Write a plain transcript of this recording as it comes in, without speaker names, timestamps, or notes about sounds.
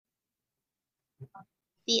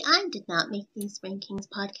The I Did Not Make These Rankings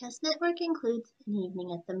podcast network includes An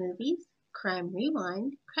Evening at the Movies, Crime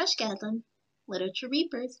Rewind, Crush Gadlin, Literature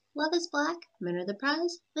Reapers, Love is Black, Men Are the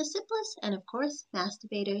Prize, The Simplest, and of course,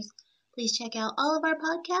 Masturbators. Please check out all of our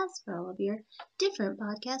podcasts for all of your different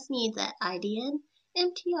podcast needs at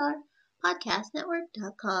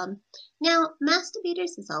idnmtrpodcastnetwork.com. Now,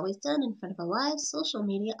 Masturbators is always done in front of a live social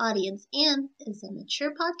media audience and is a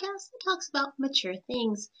mature podcast that talks about mature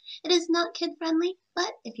things. It is not kid friendly,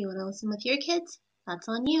 but if you want to listen with your kids, that's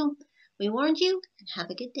on you. We warned you, and have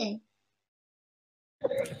a good day.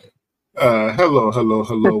 Hello.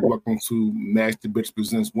 Welcome to Master Bitch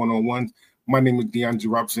Presents One-on-One. My name is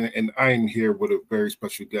DeAndre Robinson, and I am here with a very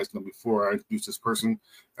special guest. Now, before I introduce this person,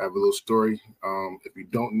 I have a little story. If you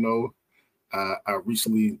don't know, I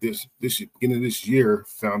recently, this beginning of this year,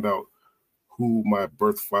 found out who my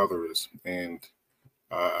birth father is. And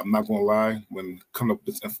I'm not going to lie, when coming up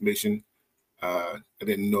with this information, I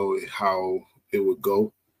didn't know how it would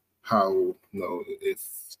go,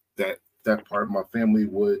 if that part of my family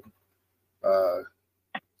would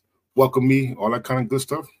welcome me, all that kind of good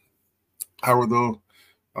stuff. However, though,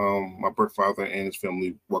 my birth father and his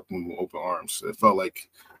family welcomed me with open arms. It felt like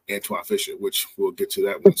Antoine Fisher, which we'll get to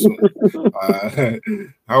that one soon.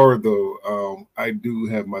 However, though, I do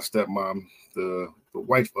have my stepmom, the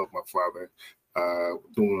wife of my father,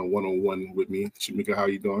 doing a one-on-one with me. Chamika, how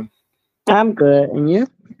you doing? I'm good. And you?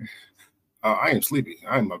 I am sleepy.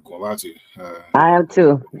 I'm not going to lie to you. I am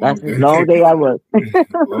too. That's a long day I work.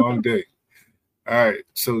 Long day. All right.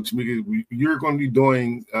 So, Chamika, you're going to be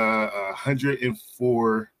doing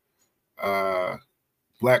 104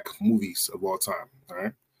 Black movies of all time. All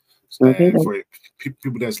right. And for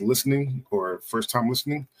people that's listening or first time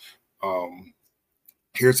listening,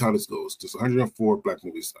 here's how this goes. There's 104 Black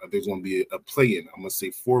movies. There's going to be a play-in. I'm going to say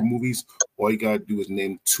 4 movies. All you got to do is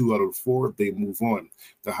name 2 out of the 4. They move on.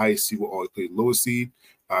 The highest seed will always play the lowest seed.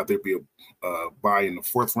 There'll be a bye in the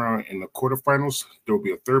 4th round. In the quarterfinals, there will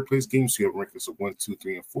be a 3rd place game. So you have rankings of 1, 2,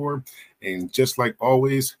 3, and 4. And just like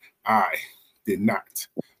always, I did not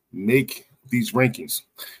make these rankings.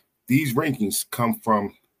 These rankings come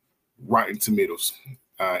from Rotten Tomatoes.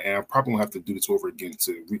 And I'm probably gonna have to do this over again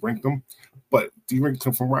to re-rank them. But these rankings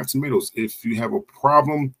come from Rotten Tomatoes. If you have a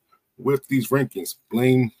problem with these rankings,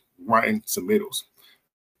 blame Rotten Tomatoes.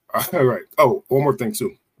 All right. Oh, one more thing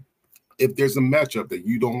too. If there's a matchup that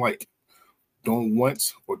you don't like, don't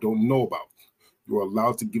want, or don't know about, you're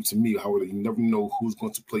allowed to give to me. However, you never know who's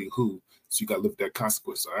going to play who, so you got to live with that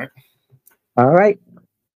consequence. All right. All right.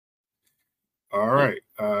 All right.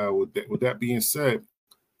 With that being said,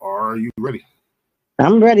 are you ready?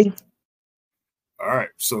 I'm ready. All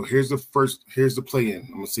right. So here's the play-in.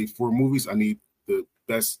 I'm gonna say 4 movies. I need the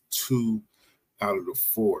best 2 out of the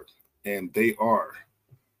 4, and they are.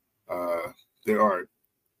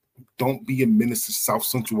 Don't Be a Menace to South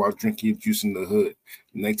Central While Drinking Your Juice in the Hood,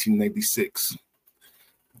 1996.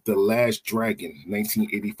 The Last Dragon,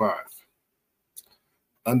 1985.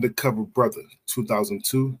 Undercover Brother,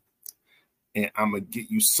 2002. And I'ma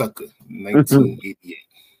Get You Sucker, 1988.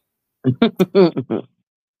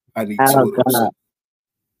 I need 2 of those. God.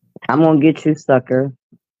 I'm going to Get You Sucker.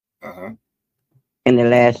 And The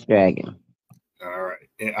Last Dragon. All right.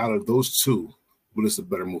 And out of those 2, what is a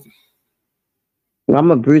better movie?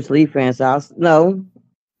 I'm a Bruce Lee fan, so no,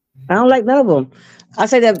 I don't like none of them. I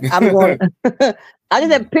say that I'm going. I just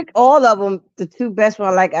said pick all of them. The 2 best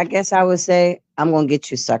ones, like I guess I would say, I'm gonna Get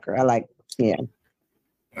You Sucker. I like, yeah.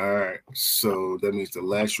 All right, so that means The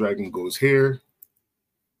Last Dragon goes here.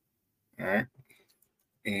 All right,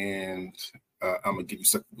 and I'm gonna Get You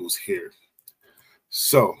Sucker goes here.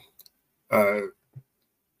 So,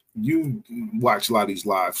 you watch a lot of these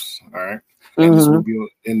lives, all right? And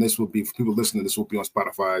this will be for people listening. This will be on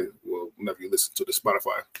Spotify. Well, whenever you listen to the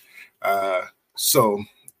Spotify. So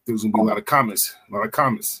there's gonna be a lot of comments. All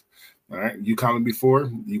right, you comment before,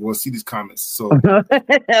 you want to see these comments. So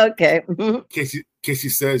okay. Casey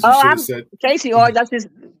says you should have said Casey. Or that's just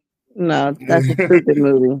that's a stupid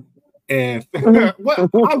movie. And that's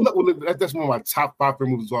one of my top 5 favorite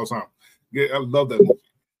movies of all time. Yeah, I love that movie.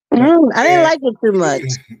 I didn't like it too much.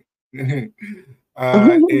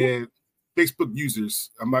 And Facebook users,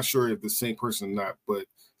 I'm not sure if the same person or not, but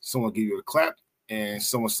someone gave you a clap and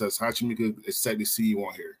someone says, "Hi, Chamika, it's sad to see you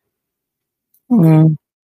on here."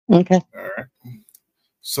 Okay. All right.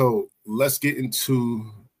 So let's get into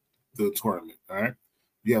the tournament. All right.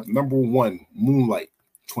 You have number 1, Moonlight,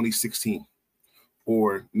 2016,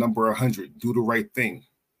 or number 100, Do the Right Thing,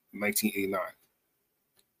 1989.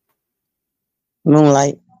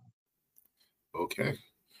 Moonlight. Okay.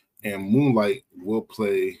 And Moonlight will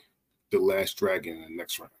play The Last Dragon in the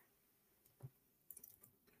next round.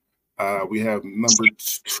 We have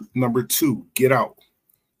number 2, Get Out,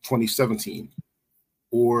 2017,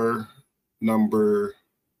 or number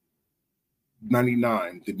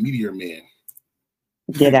 99, The Meteor Man.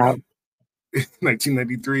 Get Out.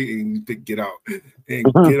 1993, and you pick Get Out. And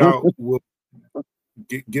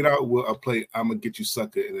Get Out will play I'm Gonna Get You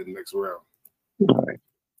Sucker in the next round. All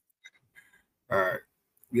right.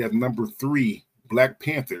 We have number 3, Black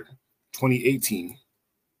Panther, 2018,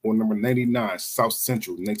 or number 99, South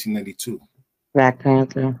Central, 1992. Black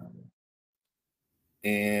Panther.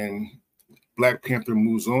 And Black Panther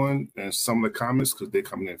moves on, and some of the comments, because they're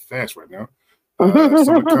coming in fast right now, some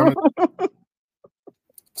of the comments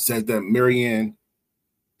said that Marianne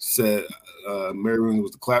said Marianne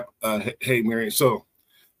was the clap. Hey, Marianne. So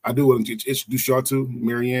I do want to introduce y'all to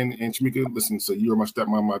Marianne and Chamika. Listen, so you're my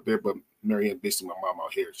stepmom out there, but Marianne basically my mom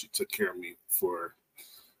out here. She took care of me for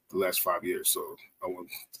the last 5 years. So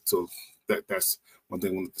that's one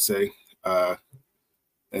thing I wanted to say.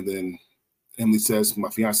 And then Emily says, my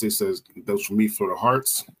fiance says, those for me for the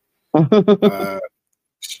hearts.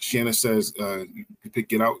 Shanna says, you pick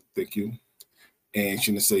Get Out. Thank you. And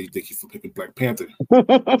Shanna says, thank you for picking Black Panther.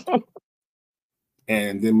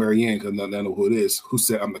 And then Marianne, because I know who it is, who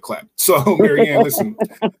said I'm the clap. So Marianne, listen.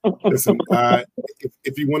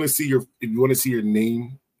 If you want to see your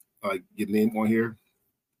name, your name on here,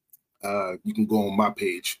 you can go on my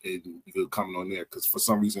page and you can comment on there, because for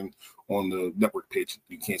some reason on the network page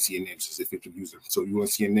you can't see your name since it's a user. So if you want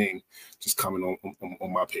to see your name, just comment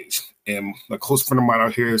on my page. And my close friend of mine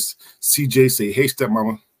out here is CJ. Say hey,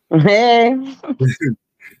 stepmama. Hey.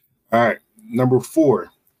 All right, number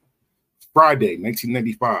 4, Friday,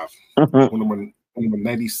 1995. Number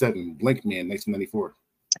 97, Blank Man, 1994.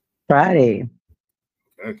 Friday.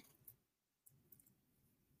 Okay.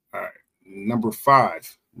 All right, number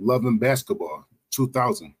 5, Love and Basketball,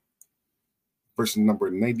 2000. Versus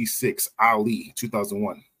number 96, Ali,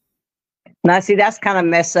 2001. Now, see, that's kind of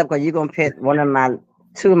messed up, because you're gonna pick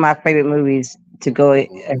two of my favorite movies to go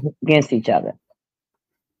against each other.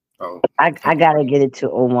 Oh, I gotta get it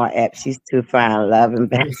to Omar Epps. She's too fine. Love and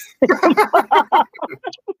Basketball.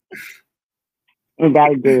 You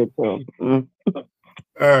gotta do it to him. All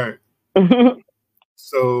right.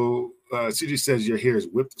 So CJ says your hair is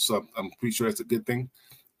whipped, so I'm pretty sure that's a good thing.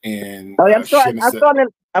 And I'm starting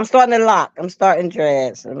to lock. I'm starting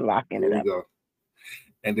dreads and locking it up. Go.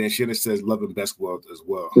 And then Shanna says Love and Basketball as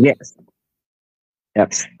well. Yes.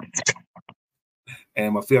 Yep.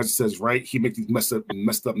 And my fiance says, right, he makes these messed up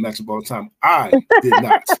matchups all the time. I did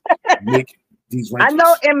not make these rankings. I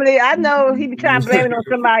know, Emily. I know he be trying to blame it on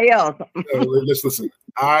somebody else. Let's listen.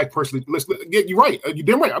 I personally, yeah, you're right. You're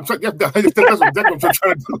damn right. That's exactly what I'm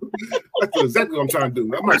trying to do. That's exactly what I'm trying to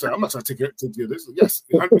do. I'm not trying to take care of this. Yes,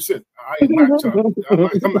 100%. I am not trying.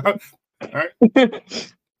 I'm not. All right.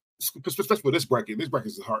 Especially for this bracket. This bracket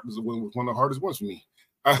is hard. This is one of the hardest ones for me.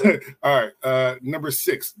 All right. Number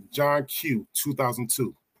 6, John Q,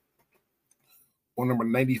 2002. Or number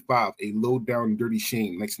 95, A Low Down Dirty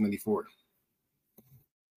Shame, 1994.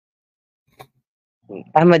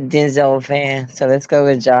 I'm a Denzel fan, so let's go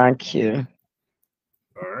with John Q.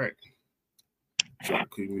 All right. John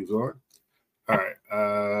Q moves on. All right.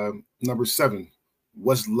 Number 7,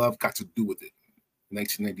 What's Love Got to Do with It,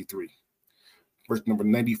 1993. Verse number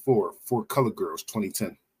 94, Four Color Girls,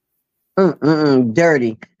 2010.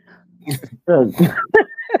 Dirty.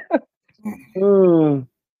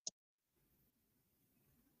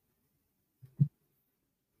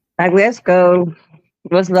 Like, let's go.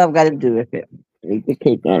 What's love got to do with it? Eat the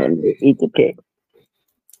cake and eat the cake.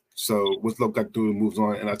 So What's Love Got to Do with It moves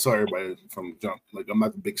on. And I tell everybody from jump, like, I'm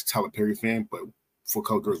not the big Tyler Perry fan, but Four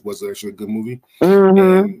Color Girls was actually a good movie.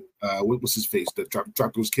 And what's his face? The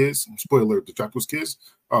Drop Those Kids. Spoiler alert, the Drop Those Kids.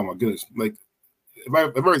 Oh my goodness! Like, if I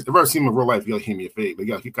ever seen him in real life, y'all hear me a fade. Like,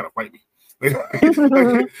 y'all, he gotta fight me.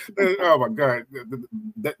 Oh my god,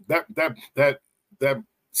 that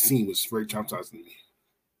scene was very traumatizing to me.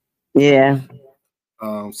 Yeah.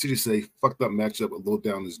 CJ say fucked up matchup. A Low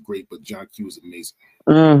Down is great, but John Q is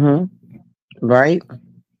amazing. Right.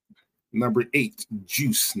 Number 8,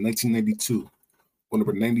 Juice, 1992. Or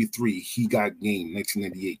number 93, He Got Game,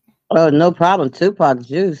 1998. Oh, no problem. Tupac,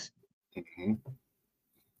 Juice. All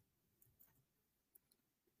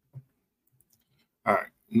right.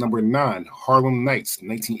 Number 9, Harlem Nights,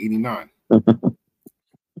 1989.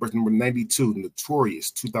 Versus number 92,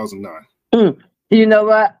 Notorious, 2009. You know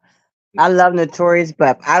what? I love Notorious,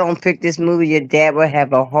 but if I don't pick this movie, your dad will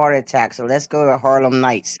have a heart attack. So let's go to Harlem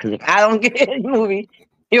Nights. Because if I don't get this movie,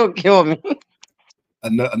 he'll kill me.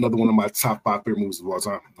 Another one of my top 5 favorite movies of all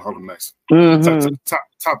time, Harlem Nights.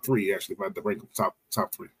 Top 3, actually, if I had to rank them,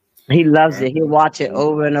 top 3. He All loves right. it. He'll watch it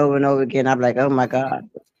over and over and over again. I'm like, oh my God.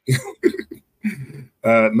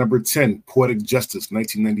 Number 10, Poetic Justice,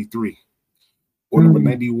 1993. Or number Mm.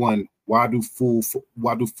 91, Why Do Fools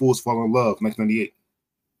Fall in Love, 1998.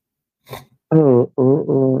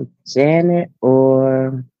 Oh, Janet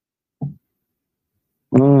or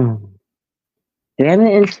mm,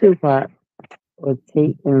 Janet and Tupac or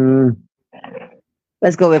Tate.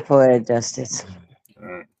 Let's go with Poetic Justice. All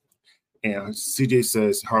right. And CJ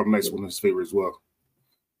says Harlem Nights one of his favorite as well.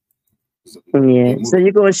 It's a Yeah. great So movie.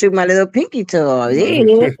 you're gonna shoot my little pinky toe.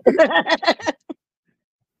 Yeah.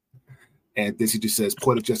 And then CJ says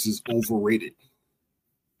Poetic Justice is overrated.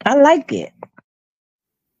 I like it.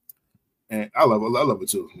 And I love it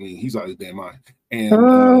too. I mean, he's out of his damn mind. And,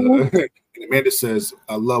 Um, and Amanda says,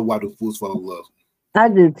 I love Why Do Fools Fall in Love. I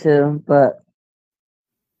do too, but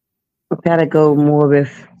I gotta go more with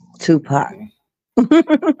Tupac. And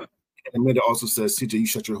Amanda also says, CJ, you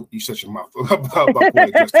shut your mouth about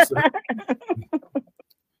Poetic Justice.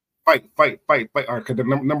 Fight. All right,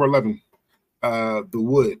 number 11, The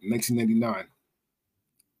Wood, 1999.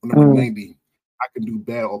 Number 90, I Can Do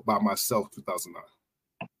Bad All By Myself, 2009.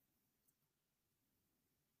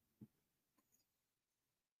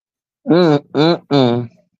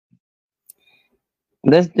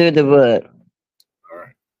 Let's do The Wood.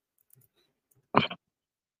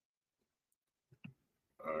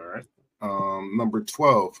 All right. Number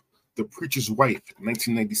 12, The Preacher's Wife,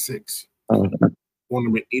 1996. Or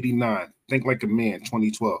number 89, Think Like a Man,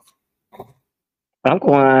 2012. I'm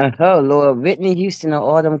going, oh Lord, Whitney Houston and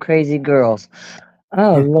all them crazy girls.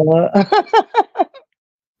 Oh Lord.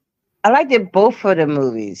 I liked it both of the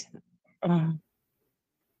movies. I'm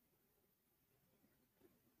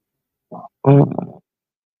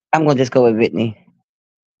gonna just go with Whitney.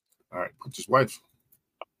 All right, Preacher's Wife.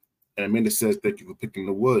 And Amanda says, thank you for picking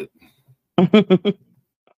The Wood.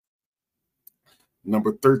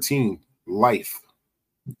 Number 13, Life,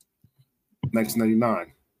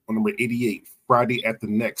 1999. Or number 88, Friday at the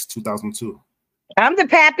Next, 2002. I'm the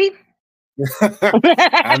pappy.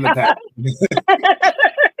 I'm the pappy.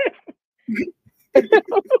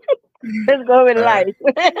 Let's go with Life.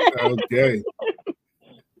 Okay.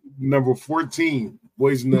 Number 14,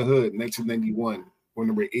 Boys in the Hood, 1991. Or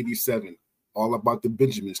number 87, All About the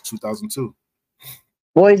Benjamins, 2002.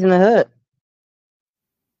 Boys in the Hood.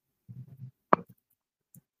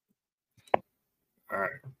 All right.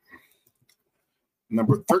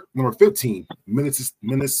 Number 15, Menace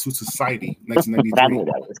to Society, 1993. I knew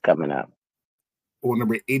that was coming up. Or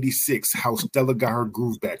number 86, How Stella Got Her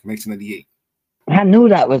Groove Back, 1998. I knew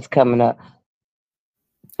that was coming up.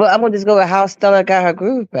 But I'm gonna just go with How Stella Got Her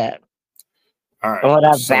Groove Back. All right. Oh,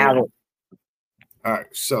 that's valid. All right.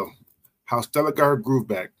 So, How Stella Got Her Groove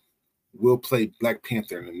Back will play Black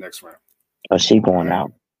Panther in the next round. Oh, she going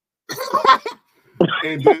out.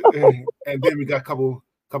 and then we got a couple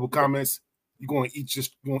comments. You gonna eat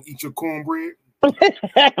your cornbread?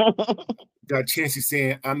 Got Chancey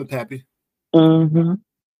saying, "I'm the pappy." Mm-hmm.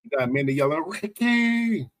 You got Amanda yelling,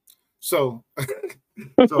 "Ricky!" So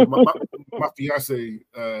my fiance,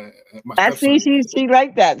 I see she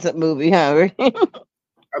liked that movie, huh?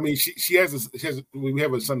 I mean, she has we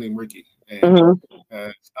have a son named Ricky, and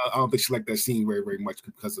I don't think she liked that scene very, very much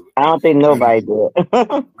because of it. I don't think nobody did.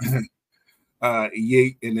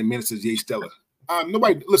 Yay, and then Amanda says, "Yay, Stella."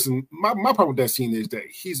 Nobody listen. My problem with that scene is that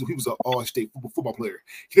he was an all-state football player.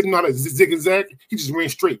 He didn't know how to zig and zag. He just ran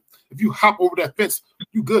straight. If you hop over that fence,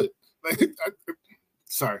 you good. Like,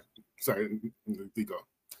 sorry. There you go.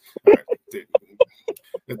 All right.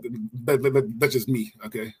 That's just me.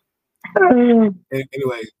 Okay.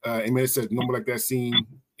 Anyway, Amanda says no more like that scene,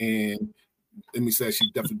 and Amy says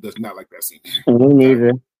she definitely does not like that scene. Me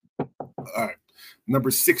neither. All right.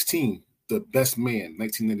 Number 16, The Best Man,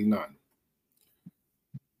 1999.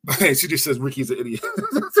 She just says Ricky's an idiot.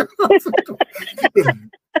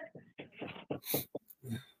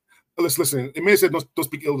 Listen. Amanda said don't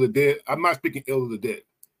speak ill of the dead. I'm not speaking ill of the dead.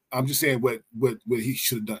 I'm just saying what he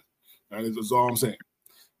should have done. All right, that's all I'm saying.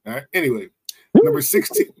 All right. Anyway, number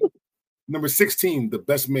 16, The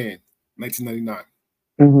Best Man,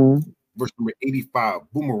 1999. Verse number 85,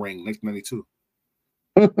 Boomerang, 1992.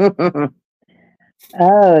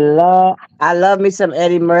 Oh Lord, I love me some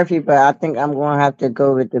Eddie Murphy, but I think I'm gonna have to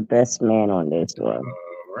go with The Best Man on this one.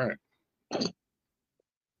 All right.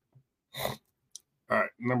 All right.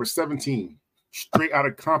 Number 17, Straight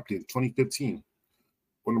Outta Compton, 2015.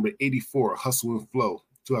 Or number 84, Hustle and Flow,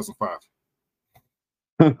 2005.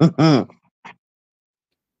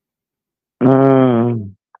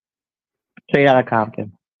 Straight Outta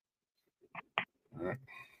Compton. All right.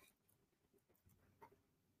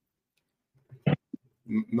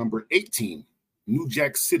 Number 18, New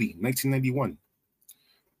Jack City, 1991.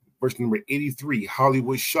 Verse number 83,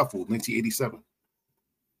 Hollywood Shuffle, 1987.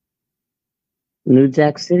 New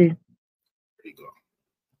Jack City. There you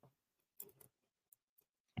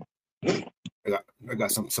go. I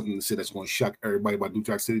got something to say that's going to shock everybody about New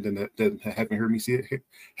Jack City that haven't heard me say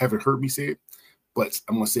it, but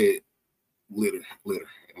I'm going to say it later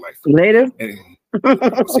in life. Later? And I'm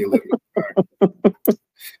going to say it later. All right.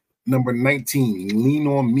 Number 19, Lean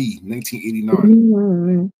on Me,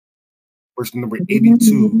 1989. Verse number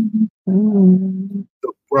 82,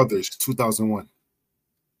 The Brothers, 2001.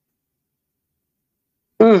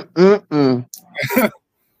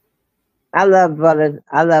 I love Brothers.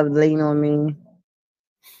 I love Lean on Me.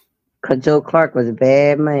 Because Joe Clark was a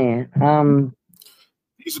bad man. You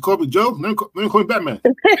used to call me Joe, let me call me Batman.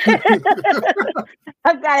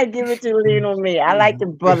 I gotta give it to Lean on Me. I like the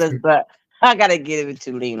Brothers, but I gotta give it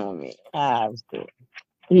to Lean on Me. Ah, it was good.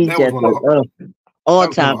 He's That just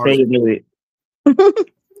all-time favorite movie. That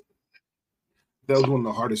was one of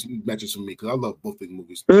the hardest matches for me because I love both big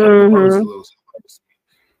movies. Mm-hmm.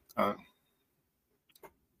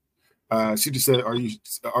 She just said,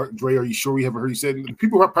 Dre, are you sure we haven't heard you said?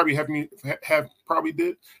 People probably probably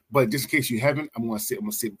did, but just in case you haven't, I'm gonna save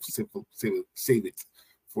it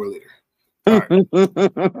for later. All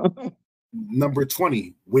right. Number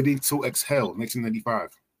 20, Waiting Till Exhale,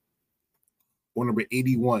 1995. Or number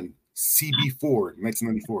 81, CB4,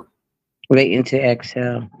 1994. Waiting to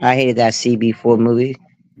Exhale. I hated that CB4 movie.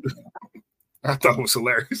 I thought it was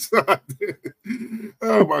hilarious.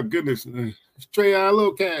 Oh my goodness. Straight out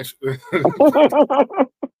low cash.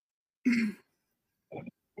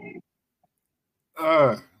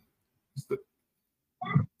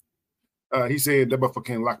 He said that motherfucker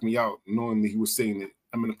can't lock me out, knowing that he was saying that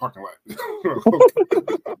I'm in the parking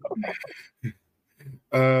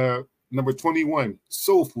lot. Number 21,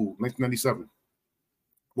 Soul Food, 1997.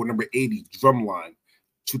 Or number 80, Drumline,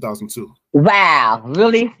 2002. Wow,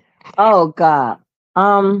 really? Oh God.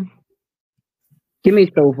 Give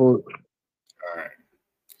me Soul Food. All right.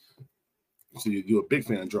 So you're a big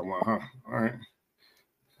fan of Drumline, huh? All right.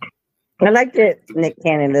 I liked it, Nick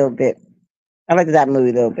Cannon, a little bit. I liked that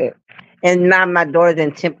movie a little bit. And now my daughter's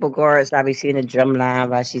in Temple Guard, so I'll be seeing the drum line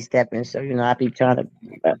while she's stepping. So, I'll be trying to,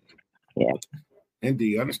 yeah.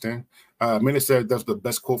 Indeed, I understand. Minute said that's the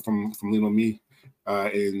best quote from Lean on Me.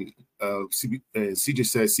 And CJ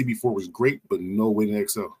said CB4 was great, but no Waiting to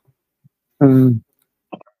Exhale.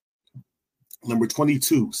 Number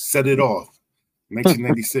 22, Set It Off,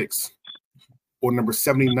 1996. Or number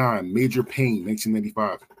 79, Major Pain,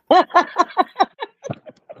 1995.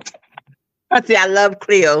 I love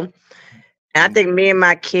Cleo. And I think me and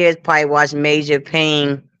my kids probably watched Major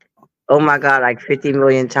Pain, oh my God, like 50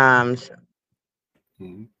 million times.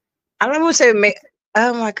 Mm-hmm. I don't want to say,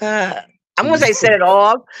 oh my God. I'm going to say Set It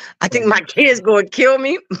Off. I think my kids going to kill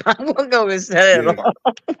me. I'm going to go and Set It Off.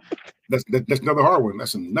 That's another hard one.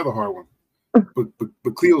 That's another hard one.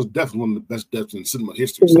 But Cleo's definitely one of the best deaths in cinema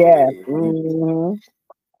history. So yeah. All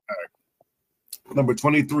right. Number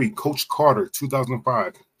 23, Coach Carter,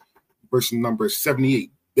 2005. Versus number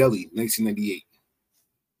 78, Belly, 1998.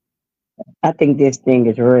 I think this thing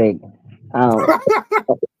is rigged.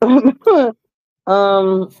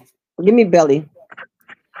 Give me Belly.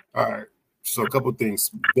 All right. So a couple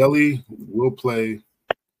things. Belly will play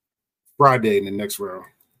Friday in the next round.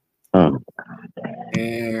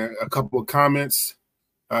 And a couple of comments.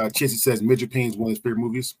 Chelsea says Major Pain is one of his favorite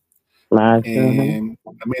movies. And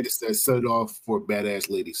Amanda says Set It Off for Badass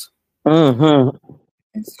Ladies.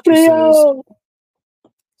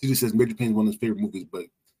 She just says Major Pain is one of his favorite movies, but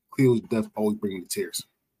Cleo's death always brings me to tears.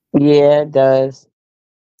 Yeah, it does.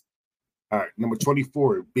 All right, number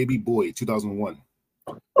 24, Baby Boy, 2001.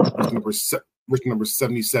 Verse number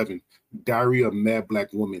 77, Diary of a Mad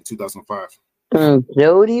Black Woman, 2005.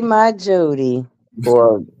 Jody, my Jody,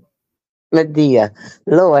 or Medea.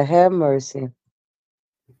 Lord have mercy.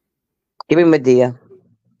 Give me Medea.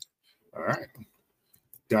 All right.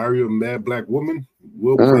 Diary of a Mad Black Woman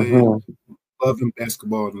will play Love and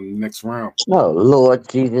Basketball in the next round. Oh, Lord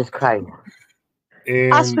Jesus Christ.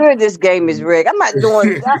 And I swear this game is rigged. I'm not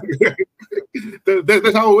doing that.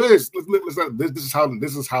 That's how it is.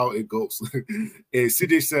 This is how it goes. And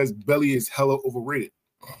CJ says Belly is hella overrated.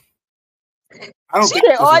 I don't think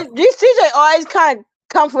CJ always kind of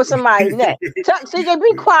come for somebody's neck. CJ,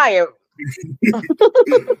 be quiet.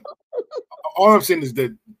 All I'm saying is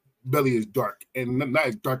that Belly is dark, and not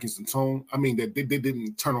as dark as the tone. I mean that they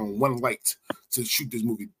didn't turn on one light to shoot this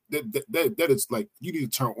movie. That is like you need to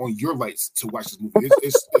turn on your lights to watch this movie.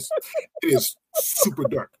 It is super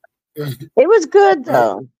dark. It was good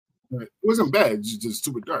though. It wasn't bad. It's just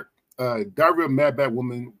super dark. Diary of a Mad Bad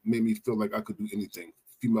Woman made me feel like I could do anything.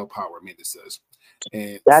 Female power, Amanda says.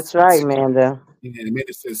 And That's right, Amanda. And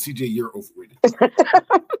Amanda says, CJ, you're overrated.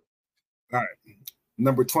 All right.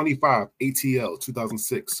 Number 25, ATL,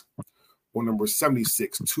 2006. Or number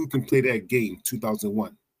 76, Two Can Play That Game,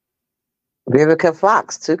 2001. Vivica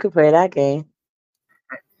Fox, Two Can Play That Game.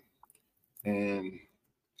 And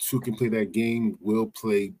Two Can Play That Game will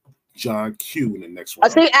play John Q in the next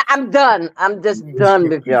round. See, I'm done. I'm just done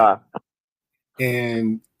with y'all.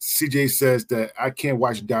 And CJ says that I can't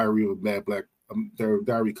watch Diary of a Mad Black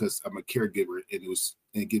Diary because I'm a caregiver and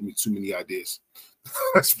it gave me too many ideas.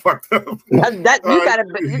 That's fucked up. You got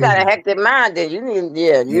a hectic mind. Then you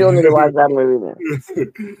don't need to watch that movie.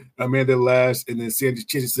 Then. Amanda laughs, and then Sandy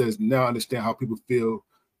Chichi says, "Now I understand how people feel.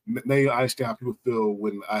 Now I understand how people feel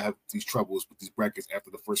when I have these troubles with these brackets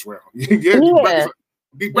after the first round." These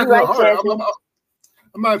brackets are hard.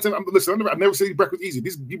 I'm not saying. Listen, I never said these brackets easy.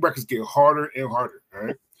 These brackets get harder and harder. All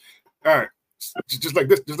right. Just like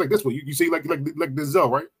this one. You say like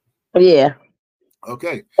Denzel, right? Yeah.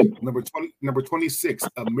 Okay. Number 26,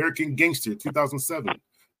 American Gangster, 2007.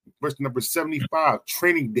 Verse number 75,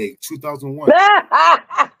 Training Day, 2001.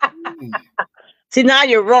 See, now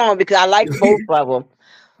you're wrong because I like both of them.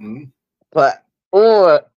 Mm-hmm. But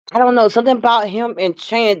I don't know, something about him in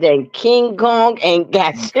Training Day. King Kong ain't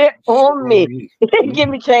got shit on me. Give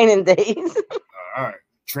me Training Days. All right.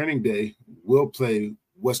 Training Day will play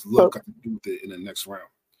What's Love Got to Do with It in the next round.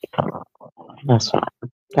 That's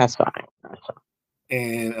fine.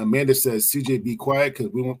 And Amanda says, CJ, be quiet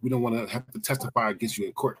because we don't want to have to testify against you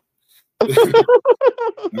in court.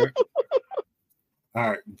 All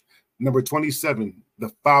right. Number 27, The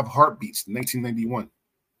Five Heartbeats, 1991.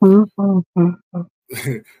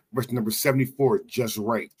 Verse number 74, Just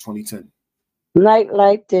Right, 2010. Night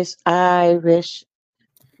like this, Irish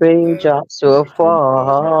raindrops will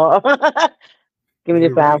fall. Give me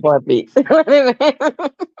the Five Heartbeats.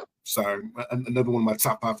 Sorry, another one of my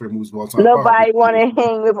top 5 favorite movies of all time. Nobody want to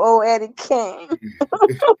hang with old Eddie King.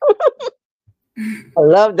 I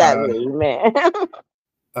love that movie, man.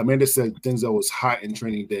 Amanda said Denzel was hot in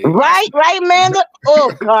Training Day. Right, Amanda?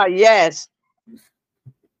 Oh, God, yes.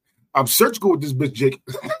 I'm surgical with this bitch, Jake.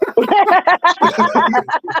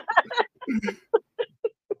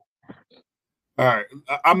 All right,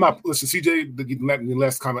 I'm not. Listen, CJ, the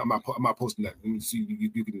last comment. I'm not posting that. Let me see.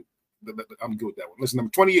 You can. I'm good with that one. Listen, number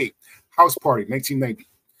 28, House Party, 1990.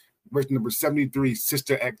 Verse number 73,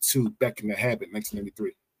 Sister Act 2, Back in the Habit,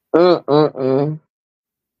 1993.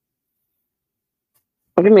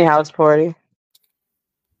 Give me House Party.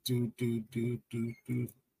 Do.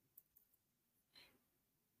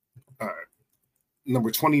 All right. Number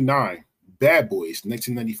 29, Bad Boys,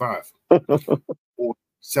 1995. Or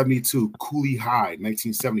 72, Coolie High,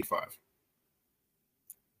 1975.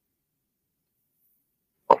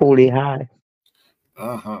 Coolie High.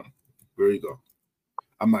 There you go.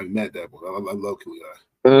 I'm not mad at that one. I love Coolie High.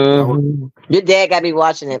 Mm-hmm. Your dad got me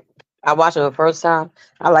watching it. I watched it the first time.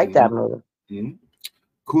 I like that movie. Mm-hmm.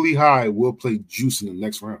 Coolie High will play Juice in the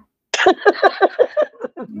next round.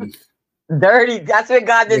 Dirty. That's what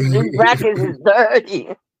God, this new bracket is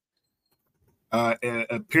dirty. And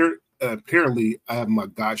apparently, I have my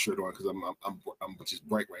God shirt on because I'm just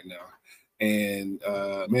bright right now. And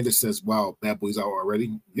Amanda says, "Wow, Bad Boys out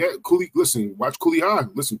already." Yeah, Coolie. Listen, watch Coolie High.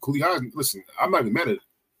 Listen, Coolie High. Listen, I'm not even mad at it.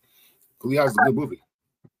 Coolie High is a good movie.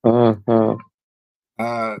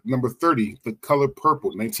 Number 30, The Color Purple,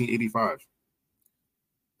 1985.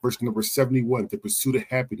 Verse number 71, The Pursuit of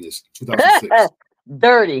Happiness, 2006.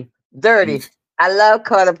 Dirty. I love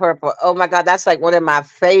Color Purple. Oh my God, that's like one of my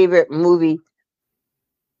favorite movies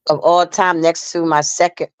of all time. Next to my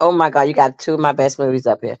second. Oh my God, you got two of my best movies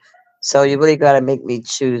up here. So you really got to make me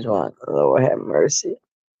choose one. Lord have mercy.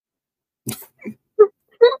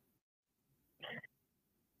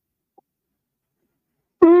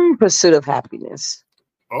 Pursuit of Happiness.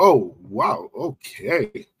 Oh, wow.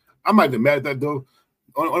 Okay. I might be mad at that, though.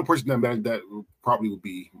 Only person that mad at that probably would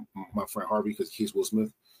be my friend Harvey because he's Will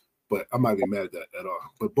Smith. But I might be mad at that at all.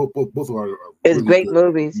 But both of them are it's really great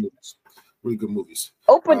movies. Really good movies.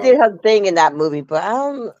 Oprah did her thing in that movie, but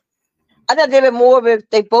I thought they were more of it.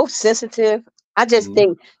 They both sensitive. I just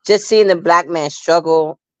think just seeing the black man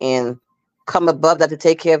struggle and come above that to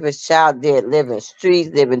take care of his child, did living streets,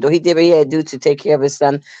 living though he did what he had to do to take care of his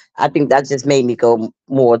son. I think that just made me go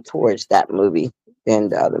more towards that movie than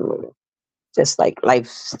the other movie. Just like life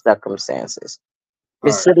circumstances.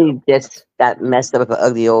 Miss City just got messed up with an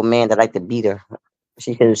ugly old man that liked to beat her.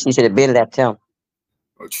 She should have been left him.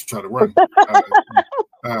 Oh, she tried to run. All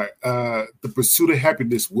right. The Pursuit of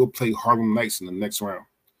Happiness will play Harlem Nights in the next round.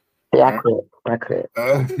 Yeah, I could.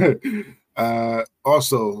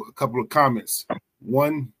 Also, a couple of comments.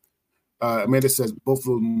 One, Amanda says both of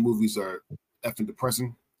the movies are effing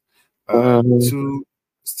depressing. Two,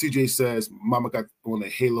 CJ says Mama got on a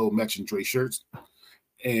Halo matching Dre shirts,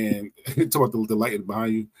 and talk about the lighting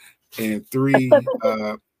behind you. And three,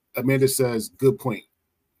 Amanda says good point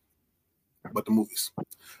about the movies.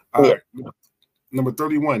 All right, number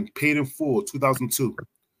 31, Paid in Full, 2002.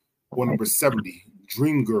 Or number 70,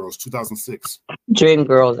 Dreamgirls, 2006.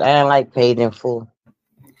 Dreamgirls. I didn't like Paid in Full.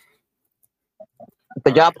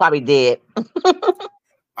 But y'all probably did.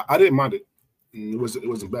 I didn't mind it. It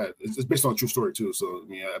wasn't bad. It's based on a true story too, so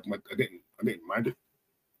I didn't mind it.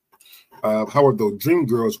 However, though,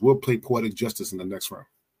 Dreamgirls will play poetic justice in the next round.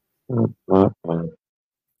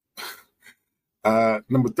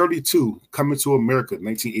 Number 32, Coming to America,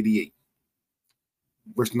 1988.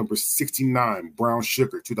 Verse number 69, Brown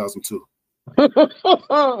Sugar, 2002.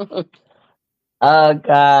 Oh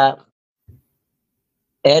God,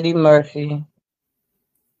 Eddie Murphy,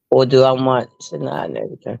 or do I want Shania and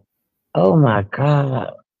everything? Oh my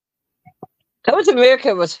God, Coming to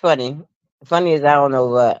America was funny. Funny as I don't know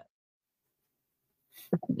what.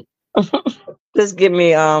 Just give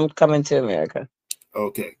me Coming to America.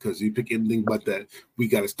 Okay, because you pick anything but that, we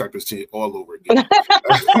got to start this shit all over again. I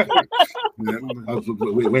was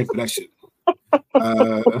waiting for that shit.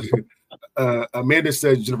 Amanda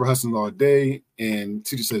says Jennifer Hudson all day, and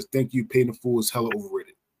TJ says thank you. Paid in Full is hella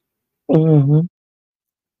overrated.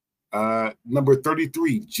 Number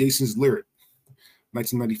 33, Jason's Lyric,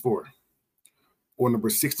 1994. Or number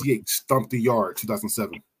 68, Stomp the Yard,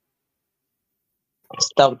 2007.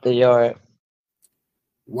 Stomp the Yard.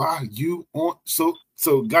 Why you on so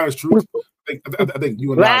God's truth? I think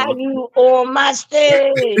you and I. Why you on my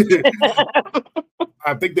stage?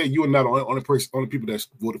 I think that you and I are only people that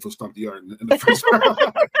voted for Stomp the Yard in the first round.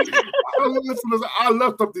 I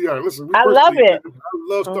love Stomp the Yard. Listen, I love it. I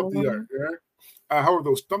love Stomp the Yard. Yeah? However,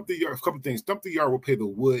 though, Stomp the Yard, a couple things. Stomp the Yard will pay the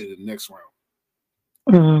wood in the next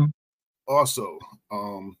round. Also,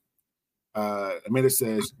 Amanda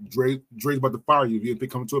says Dre's about to fire you if you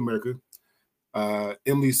didn't Coming to America.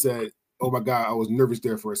 Emily said, "Oh my God, I was nervous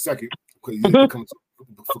there for a second because you didn't Coming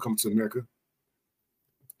to America."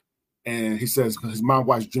 And he says his mom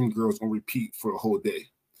watched Dreamgirls on repeat for a whole day.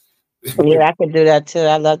 Yeah, I could do that too.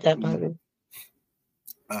 I love that movie.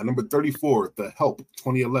 Number 34, The Help,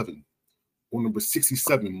 2011. Or number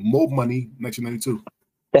 67, Mo Money, 1992.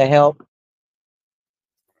 The Help.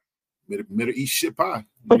 Better eat shit pie.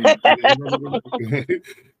 You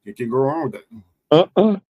can't go wrong with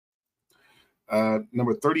that.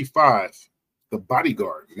 Number 35, The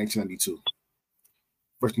Bodyguard, 1992.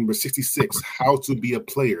 Verse number 66, How to Be a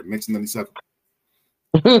Player, 1997.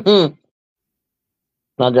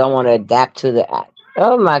 I don't want to adapt to the act.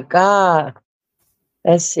 Oh my God.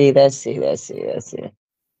 Let's see. I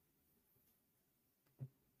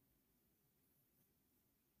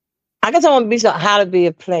guess I want to be How to Be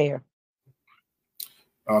a Player.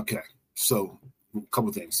 Okay, so a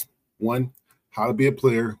couple things. One, How to Be a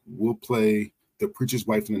Player will play The Preacher's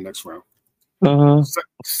Wife in the next round.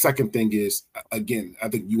 Second thing is, again, I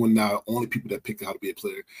think you and I are only people that picked How to Be a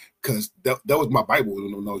Player because that was my Bible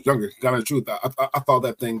when I was younger. God, the truth, I thought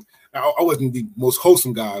that thing. I wasn't the most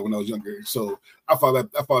wholesome guy when I was younger, so I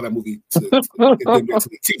followed that movie to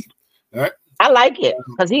the T. All right. I like it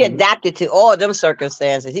because he adapted to all them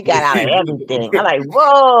circumstances. He got out of everything. I'm like,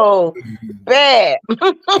 whoa, bad.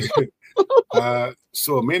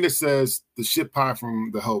 So Amanda says the shit pie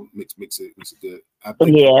from The Help makes it good.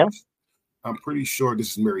 I'm pretty sure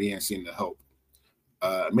this is Mary Ann seeing The Help.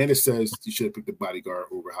 Amanda says you should have picked The Bodyguard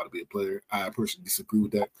over How to Be a Player. I personally disagree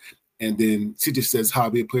with that. And then she just says How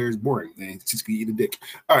to Be a Player is boring, and she's gonna eat a dick.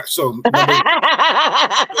 All right, so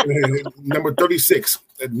number 36,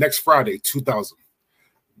 next Friday, 2000.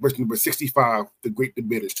 Verse number 65, The Great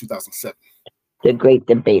Debaters, 2007. The Great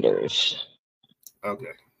Debaters.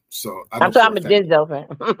 Okay, so I'm a Denzel fan.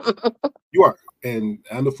 You are, and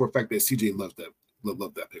I know for a fact that CJ loves that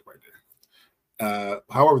pick right there.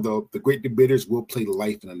 However, though, The Great Debaters will play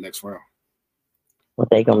Life in the next round. Well,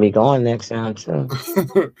 they're going to be going next round, too.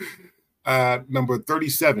 Number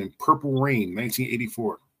 37, Purple Rain,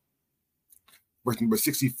 1984. Verse number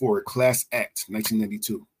 64, Class Act,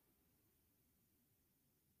 1992.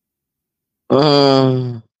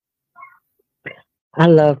 I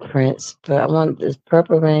love Prince, but I want this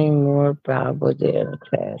Purple Rain more probable than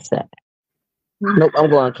Class Act. Nope, I'm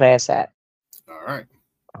going Class Act. All right.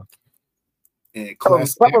 And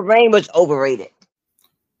Purple Rain was overrated.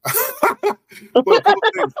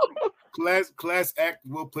 Class Act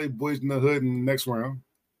will play Boys in the Hood in the next round.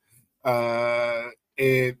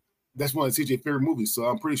 And That's one of CJ's favorite movies, so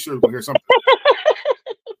I'm pretty sure we're gonna hear something.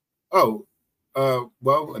 Oh,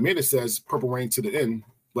 well, Amanda says Purple Rain to the end,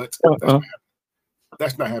 but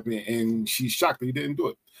that's not happening, and she's shocked that he didn't do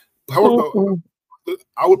it. However,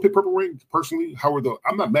 I would pick Purple Rain personally. However, though,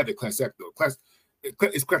 I'm not mad at Class Act though.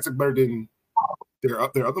 Is Class Act better than their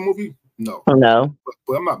other movie? No, but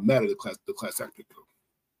I'm not mad at the Class Act pick though.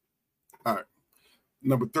 All right,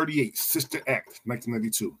 number 38, Sister Act,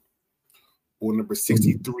 1992, or number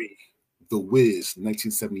 63, The Wiz,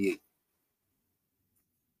 1978.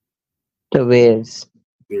 The Wiz.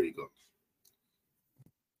 There you go.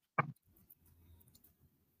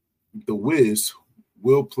 The Wiz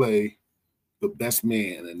will play the best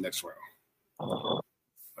man in the next round. All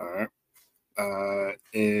right.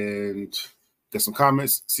 And get some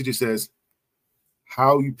comments. CJ says,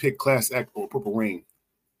 how you pick Class Act or Purple Rain?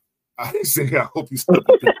 I say, I hope you stuck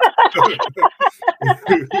with it.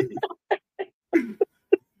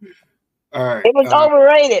 All right. It was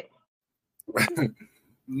overrated.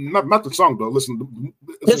 Not the song, though. Listen,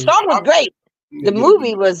 the song was great. The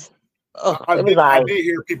movie was. I did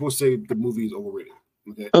hear people say the movie is overrated.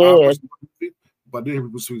 Okay, but I did hear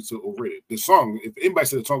people say it's overrated. The song, if anybody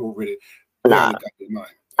said the song overrated, got their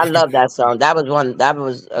mind. I love that song. That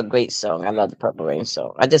was a great song. I love the Purple Rain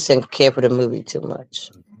song. I just didn't care for the movie too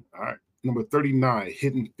much. All right, number 39,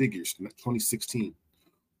 Hidden Figures, 2016,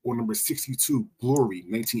 or number 62, Glory,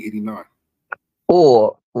 1989.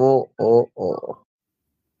 Oh.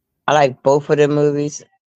 I like both of the movies.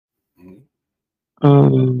 But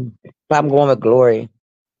I'm going with Glory.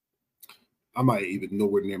 I might even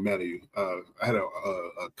nowhere near mad at you. I had a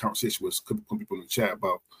conversation with some people in the chat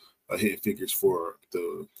about Hidden Figures for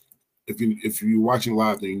the. If you're watching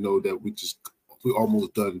live, then you know that we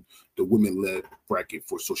almost done the women-led bracket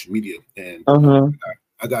for social media, and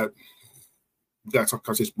I got a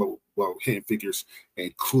conversation about Hidden Figures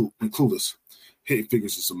and Clueless. Hidden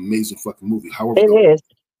Figures is an amazing fucking movie. However, it is.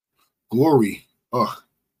 Glory,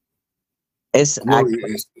 it's Glory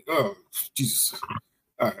is Jesus.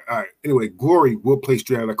 All right. Anyway, Glory will play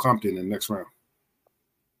straight out of Compton in the next round.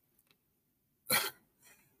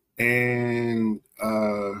 And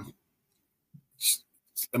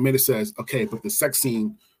Amanda says, okay, but the sex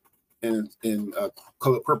scene in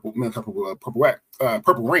Color Purple,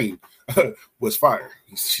 Purple Rain was fire.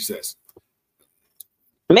 She says,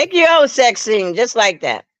 make your own sex scene just like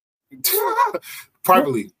that.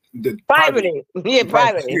 Privately. Privately.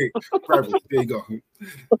 Privately. There you go.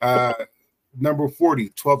 Number 40,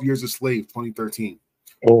 12 Years a Slave, 2013.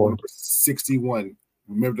 Number 61,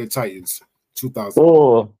 Remember the Titans, 2000.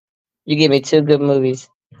 Oh, you give me two good movies.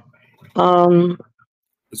 It's only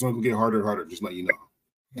gonna get harder and harder, just let you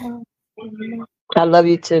know. I love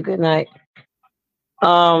you too. Good night.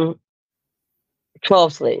 12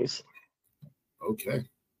 Slaves. Okay.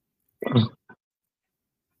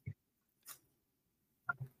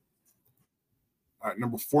 All right,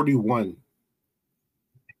 number 41,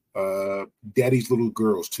 Daddy's Little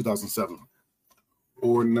Girls, 2007.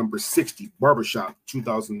 Or number 60, Barbershop,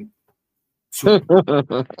 2002.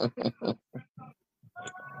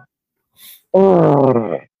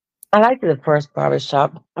 I liked the first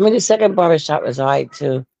Barbershop. I mean, the second Barbershop was all right,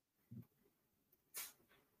 too.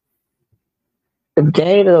 The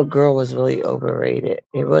Daddy Little Girl was really overrated.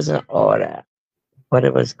 It wasn't all that, but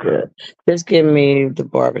it was good. Just give me the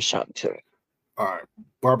Barbershop, too. All right.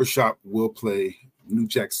 Barbershop will play New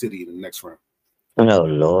Jack City in the next round. Oh,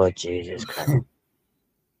 Lord Jesus Christ.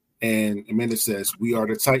 And Amanda says, we are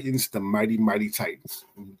the Titans, the mighty, mighty Titans.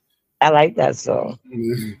 I like that song.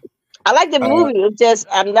 I like the movie. It's just,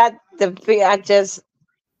 I'm not the, I just.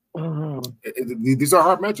 These are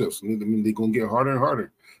hard matchups. I mean, they're going to get harder and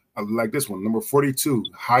harder. I like this one. Number 42,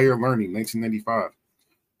 Higher Learning, 1995.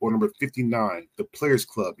 Or number 59, The Players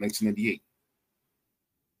Club, 1998.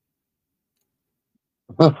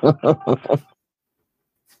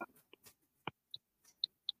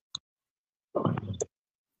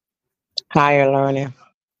 Higher Learning.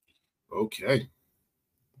 Okay.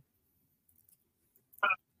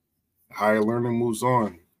 Higher Learning moves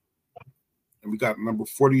on. And we got number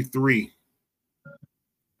 43,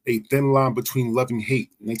 A Thin Line Between Love and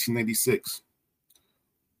Hate, 1996.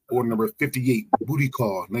 Or number 58, Booty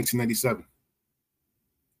Call, 1997.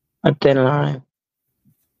 A Thin Line.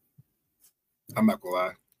 I'm not gonna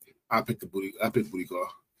lie. I picked Booty Call.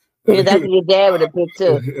 Yeah, that's what your dad would have picked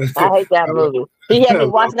too. I hate that movie. He had me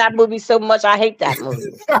watching that movie so much. I hate that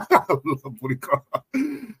movie. I love Booty Call.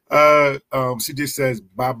 CJ says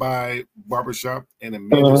bye bye Barbershop, and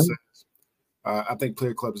Amanda says I think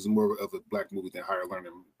Player Club is more of a black movie than Higher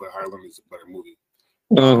Learning, but Higher Learning is a better movie.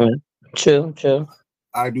 True.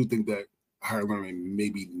 I do think that Higher Learning,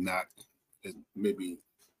 maybe not a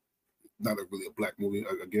really a black movie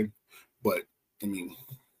again, but I mean,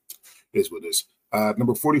 it is what it is.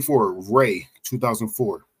 Number 44, Ray,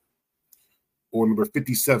 2004. Or number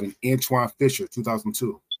 57, Antoine Fisher,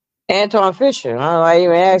 2002. Antoine Fisher. I don't know why you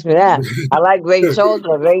even asked me that. I like Great Soldier.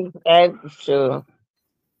 Sure.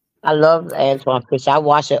 I love Antoine Fisher. I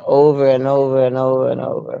watch it over and over and over and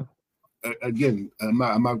over. Again, I'm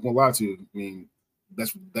not gonna lie to you. I mean,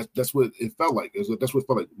 that's what it felt like. That's what it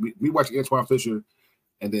felt like. We watched Antoine Fisher,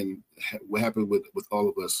 and then what happened with all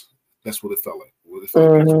of us. That's what it felt like.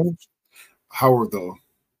 Howard, though.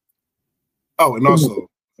 Oh, and also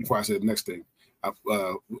before I say the next thing, I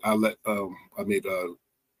made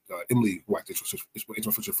Emily watch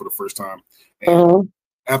Antoine Fisher for the first time, and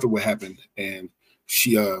after what happened, and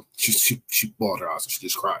she bawled her eyes and she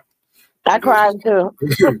just cried. I cried too.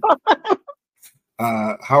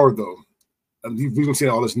 Howard, though, we're gonna say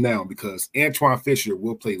all this now because Antoine Fisher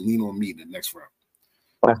will play Lean on Me in the next round.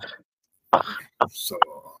 So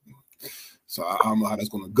I don't know how that's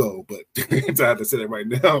gonna go, but I have to say that right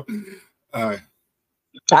now.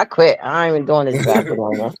 I quit. I ain't even doing this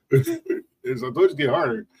basketball now. It's going to get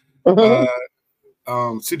harder.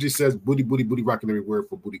 CJ says booty rocking every word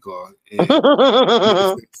for booty call. And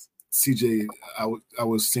CJ, I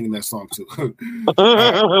was singing that song too.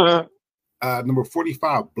 Number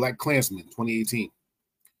 45, Black Klansman, 2018.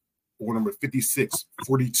 Or number 56,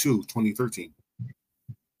 42, 2013.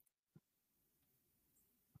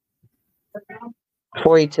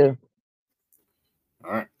 42.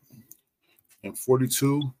 All right. And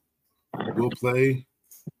 42 will play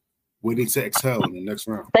Waiting to Exhale in the next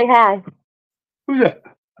round. Say hi. Who's that?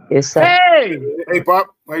 It's Hey,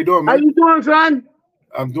 Pop. How you doing, man? How you doing, son?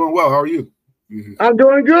 I'm doing well. How are you? I'm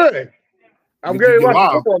doing good. I'm good.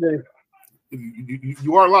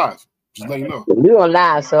 You are live. Just let you know. You on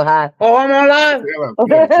live, so hi. Oh, I'm on live?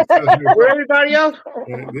 Yeah. Where everybody else?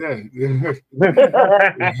 Yeah.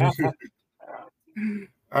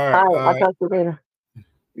 All right. I'll talk to you later.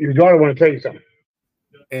 Your daughter want to tell you something.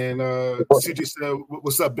 And CJ said,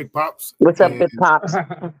 "What's up, Big Pops?" What's up, Big Pops?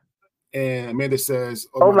 And Amanda says,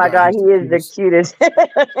 "Oh my God, he is the cutest.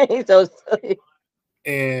 He's so silly."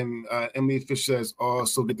 And Emily Fish says, "Oh,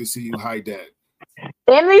 so good to see you. Hi, Dad."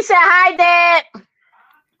 Emily said, "Hi, Dad."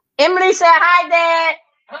 Emily said, "Hi, Dad."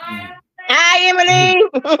 Hi, Emily.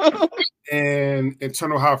 And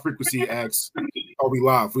Eternal High Frequency asks, "Are we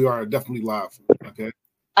live?" We are definitely live. Okay.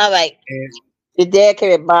 All right. And your dad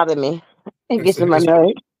can't bother me. It gets in my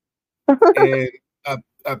nerves. And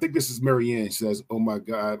I think this is Marianne. She says, "Oh my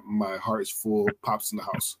God, my heart is full. Pops in the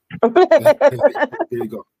house." There you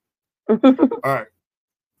go. All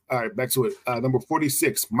right. Back to it. Number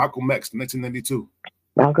 46, Malcolm X, 1992.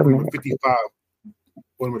 Number 55.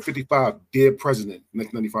 Number 55, Dead President,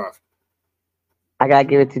 1995. I gotta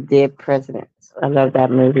give it to Dead Presidents. I love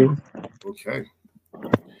that movie. Okay.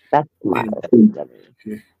 That's my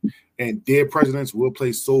and Dead Presidents will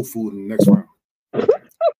play Soul Food in the next round.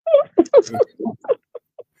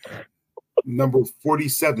 Number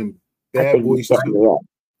 47, Bad Boys 2.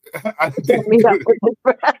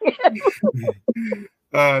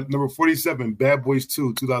 Number 47, Bad Boys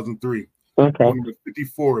 2, 2003. Okay. Number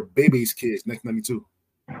 54, Baby's Kids, 1992.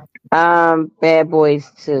 Bad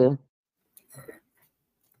Boys 2.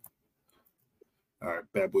 All right,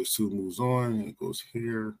 Bad Boys 2 moves on. It goes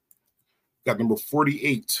here. Got number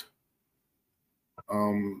 48,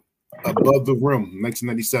 Above the Rim,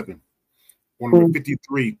 1997. Or number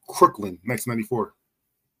 53, Crooklyn, 1994.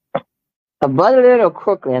 Above the Rim or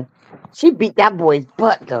Crooklyn? She beat that boy's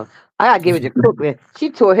butt, though. I gotta give it to Crooklyn.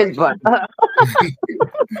 She tore his butt. All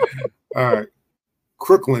right.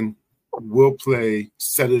 Crooklyn will play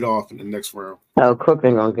Set It Off in the next round. Oh,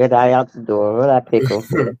 Crooklyn gonna get out the door. What I pickle?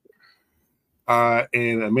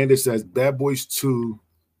 And Amanda says Bad Boys 2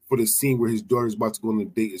 for the scene where his daughter's about to go on a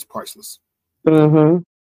date is priceless. Mm-hmm.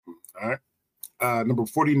 All right. Number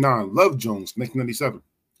 49, Love Jones, 1997.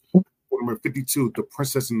 Number 52, The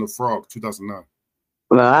Princess and the Frog, 2009.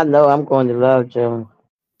 Well, I know I'm going to Love Jones.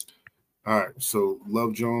 All right. So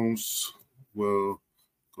Love Jones will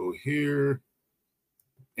go here.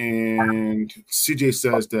 And CJ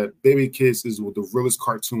says that Baby Kids is the realest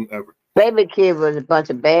cartoon ever. Baby Kid was a bunch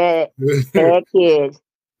of bad kids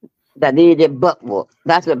that needed their butt whooped.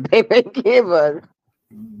 That's what Baby Kid was.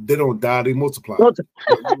 They don't die, they multiply. All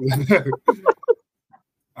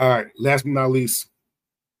right, last but not least,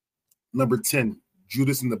 number 10,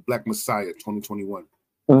 Judas and the Black Messiah, 2021.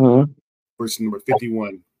 Mm-hmm. Versus number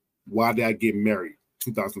 51, Why Did I Get Married,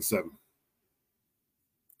 2007.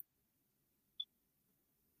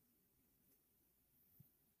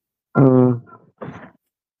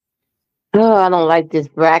 Oh, I don't like this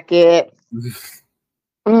bracket.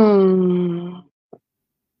 Mm.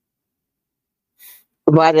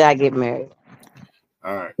 Why did I get married?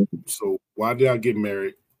 All right. So why did I get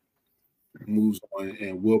married? Moves on,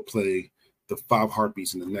 and we'll play the 5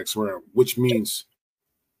 heartbeats in the next round, which means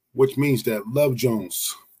that Love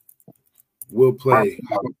Jones will play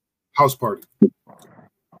House Party.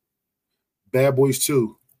 Bad Boys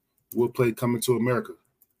 2 will play Coming to America.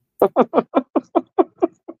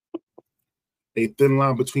 A Thin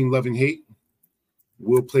Line Between Love and Hate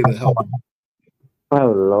will play The Help.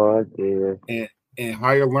 Oh Lord, dear. And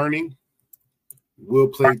Higher Learning will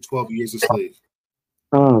play 12 Years a Slave.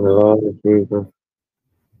 Oh Lord, Jesus.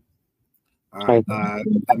 All right.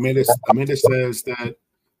 Amanda says that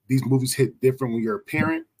these movies hit different when you're a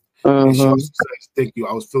parent. And she also says, thank you.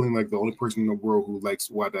 I was feeling like the only person in the world who likes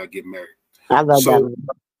Why Did I Get Married? I love that movie.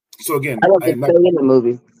 So again, I love in the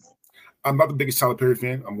movie. I'm not the biggest Tyler Perry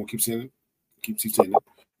fan. I'm gonna keep saying it.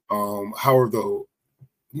 However, though,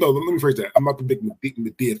 no, let me phrase that. I'm not the big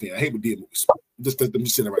Medea fan. I hate Medea movies. I'm just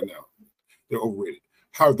saying it right now. They're overrated.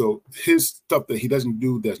 However, though, his stuff that he doesn't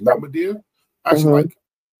do that's not Medea, I actually like.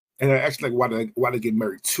 And I actually like Why Did I Get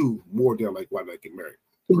Married 2 more than like Why Did I Get Married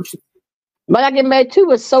personally. But I Get Married 2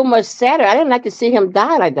 was so much sadder. I didn't like to see him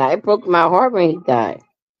die like that. It broke my heart when he died.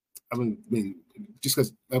 I mean just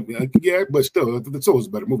because, yeah, but still, it's always a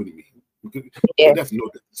better movie than me. Yeah. Definitely know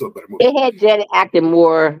that it's a better movie. It had Janet acting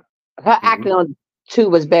more. Her acting on 2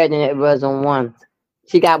 was better than it was on 1.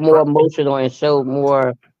 She got more emotional and showed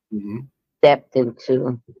more depth in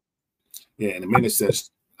 2. Yeah, and Amanda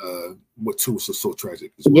says what 2 was so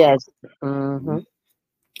tragic as well. Yes. All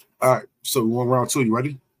right, so we want round 2. You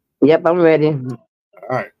ready? Yep, I'm ready. All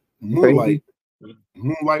right, Moonlight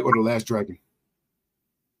or The Last Dragon?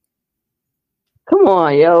 Come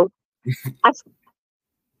on, yo.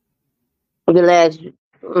 The last.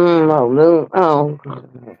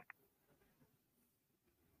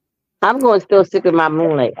 I'm going to still stick with my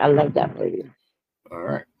Moonlight. I love that movie. All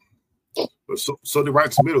right. So the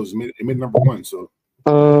Wright Tomatoes made number 1. So.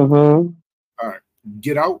 All right.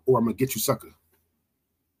 Get Out or I'm gonna Get You, Sucker.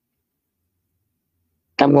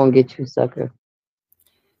 I'm gonna Get You, Sucker.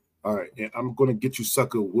 All right, and I'm gonna Get You,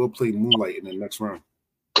 Sucker. We'll play Moonlight in the next round.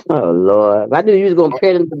 Oh Lord! If I knew you was gonna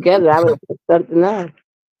pair them together, I would put something else.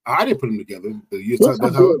 I didn't put them together.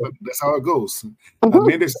 That's how it goes.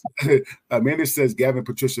 Amanda says Gavin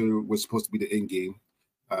Patricia was supposed to be the end game.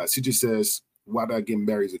 CJ says Why Did I Get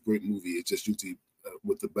Married is a great movie. It's just usually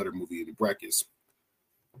with the better movie in the brackets.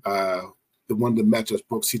 The one that matched us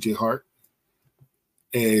broke CJ Hart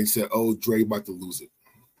and said, "Oh, Dre about to lose it."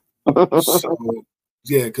 So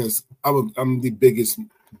yeah, because I'm the biggest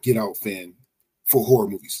Get Out fan for horror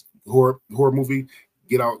movies. Horror movie,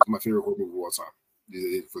 Get Out is my favorite horror movie of all time.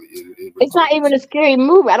 It's not even a scary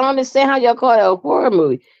movie. I don't understand how y'all call it a horror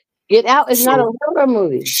movie. Get Out is not a horror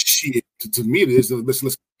movie. Shit, to me it is.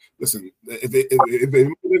 Listen. If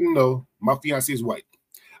anyone didn't know, my fiance is white.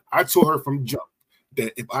 I told her from jump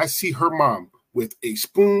that if I see her mom with a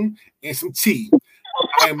spoon and some tea,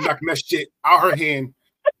 I am knocking that shit out her hand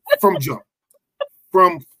from jump.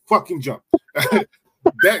 From fucking jump. That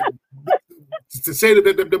to say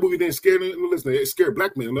that movie didn't scare me, listen, it scared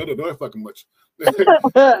black men. No, not fucking much.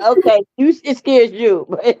 Okay, it scares you.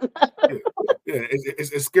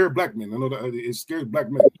 It scared black men. I know that it scared black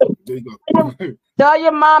men. There you go. Tell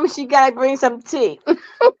your mom she gotta bring some tea.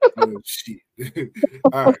 Shit.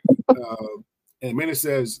 All right. And Amanda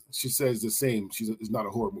says the same. It's not a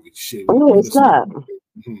horror movie. Shit. It's not.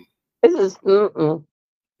 This is.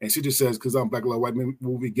 And she just says, "Because I'm black, like white man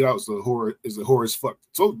movie, Get Out is a horror as fuck."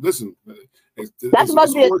 So listen,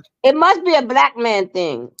 it must be a black man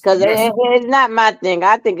thing because it's not my thing.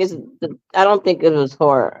 I don't think it was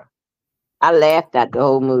horror. I laughed at the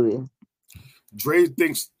whole movie. Dre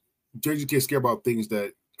just can't scare about things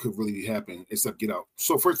that could really happen except Get Out.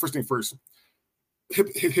 So first thing first,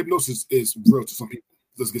 hypnosis is real to some people.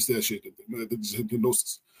 Let's get to that shit.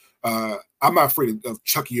 Hypnosis. I'm not afraid of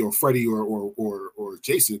Chucky or Freddy or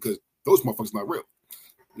Jason because those motherfuckers not real.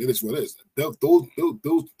 It is what it is. Those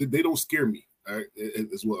they don't scare me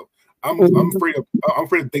as well. I'm afraid of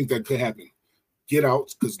things that could happen. Get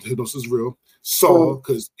Out because hypnosis is real. Saw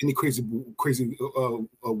because any crazy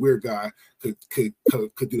weird guy could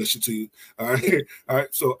do that shit to you. All right.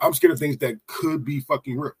 So I'm scared of things that could be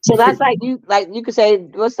fucking real. So that's like you could say,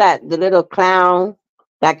 what's that? The little clown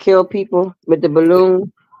that killed people with the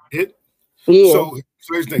balloon. Yeah. So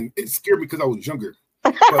here's the thing. It scared me because I was younger.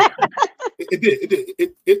 But it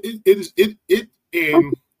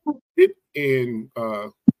and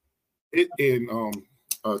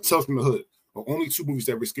Tales from the Hood are only 2 movies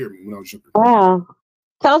that ever scared me when I was younger. Wow.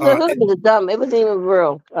 Tell us the hood It, was dumb. It wasn't even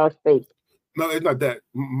real. Fake. no, it's not that.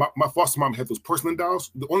 My foster mom had those porcelain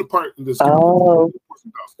dolls. The only part the scary part Oh, was the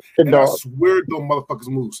porcelain dolls, the and I dog. swear those motherfuckers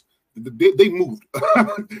moves. They moved.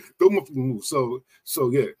 Those motherfuckers moved. So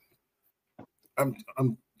yeah.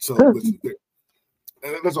 So listen.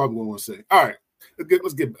 That's all I'm going to say. All right,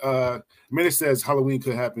 let's get. Manny says Halloween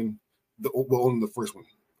could happen. Only the first one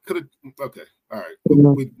could have. Okay, all right.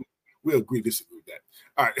 We agree, disagree with that.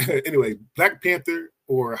 All right. Anyway, Black Panther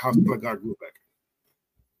or House Black God Grew Back.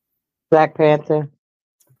 Black Panther.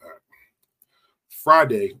 All right.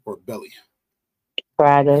 Friday or Belly.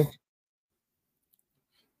 Friday.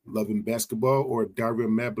 Loving Basketball or Diary of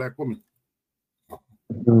a Mad Black Woman.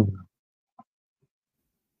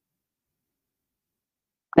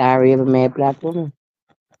 Diary of a Mad Black Woman.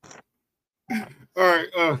 All right.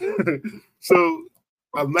 So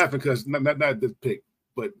I'm laughing because not this pick,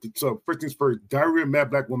 but so first things first, Diary of a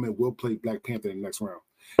Mad Black Woman will play Black Panther in the next round.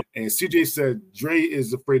 And CJ said Dre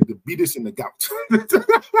is afraid to beat us in the gout.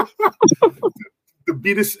 The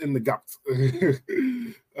beat us in the gout.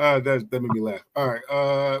 That made me laugh. All right.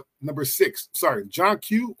 Number 6. Sorry, John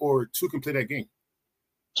Q or 2 can play that game.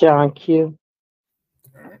 John Q.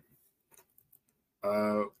 All right.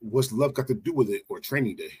 What's love got to do with it or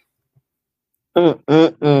Training Day?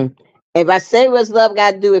 If I say what's love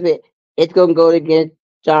got to do with it, it's gonna go against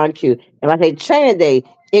John Q. If I say Training Day,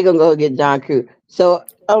 it's gonna go against John Q. So,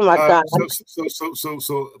 oh my God. So,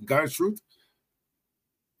 God's truth.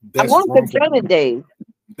 I want the Training Day.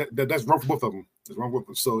 That's wrong for both of them. That's wrong for both of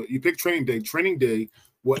them. So you pick Training Day. Training Day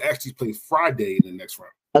will actually play Friday in the next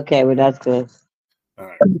round. Okay, well that's good. All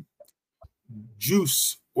right.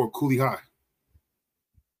 Juice or Coolie High.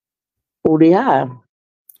 Coolie High.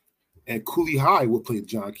 And Coolie High will play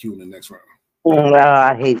John Q in the next round. Oh,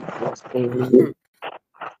 I hate this.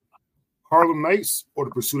 Harlem Nights or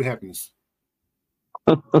The Pursuit of Happiness.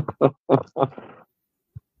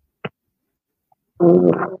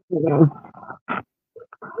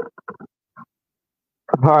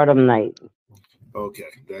 Harlem Night. Okay,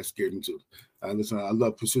 that scared me too. Listen, I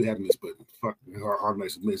love Pursuit of Happiness, but fuck, Harlem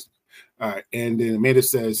Nights is missing. All right, and then Amanda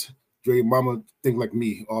says, Dre, Mama, think like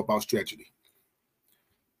me, all about strategy.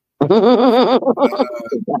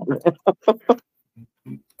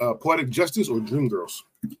 Poetic Justice or Dreamgirls?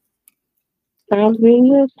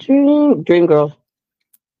 Dreamgirls.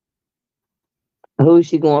 Who's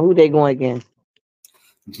she going? Who they going against?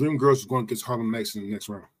 Dreamgirls is going against Harlem Nights in the next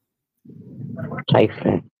round.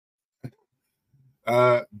 Tyson.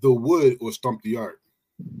 The Wood or Stomp the Yard?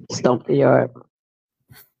 Stomp the Yard.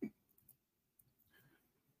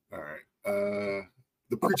 All right.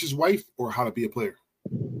 The Preacher's Wife or How to Be a Player?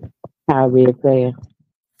 How to Be a Player.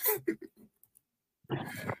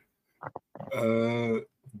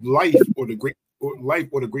 Life or the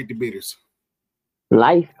Great Debaters?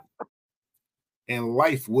 Life. And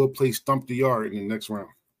Life will play Stomp the Yard in the next round.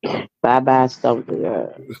 Bye Stomp the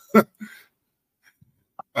Yard.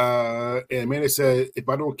 And Amanda said, if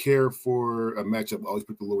I don't care for a matchup, I always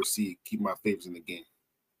pick the lower seed, keep my favorites in the game.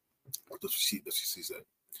 That's what she said.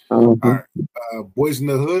 All right. Boys in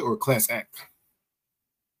the Hood or Class Act?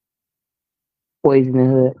 Boys in the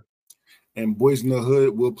Hood. And Boys in the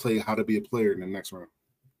Hood will play How to Be a Player in the next round.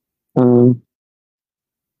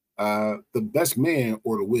 The Best Man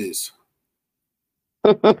or The Wiz?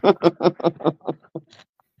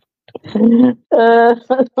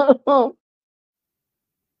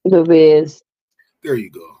 The Wiz. There you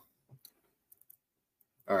go.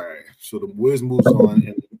 All right. So The Wiz moves on,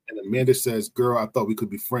 and Amanda says, girl, I thought we could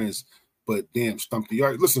be friends, but damn, Stomp the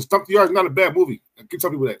Yard. Listen, Stomp the Yard is not a bad movie. I can tell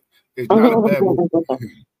people that. It's not a bad movie.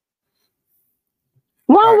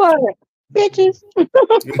 One word, bitches.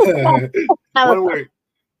 One word.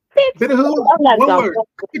 Bit of hood. One word.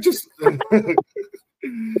 Bitches.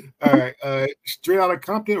 All right. Straight Outta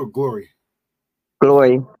Compton or Glory?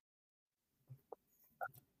 Glory.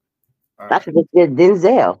 That's what they did.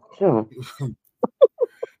 Denzel. Sure.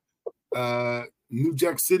 New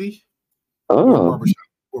Jack City or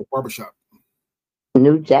Barbershop?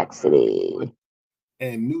 New Jack City.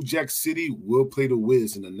 And New Jack City will play The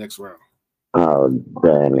Wiz in the next round. Oh,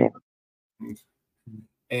 damn it.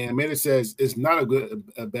 And Amanda says it's not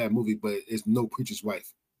a bad movie, but it's no Preacher's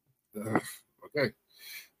Wife. Okay.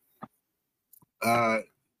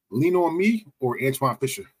 Lean on Me or Antoine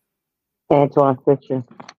Fisher? Antoine Fisher.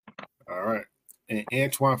 All right. And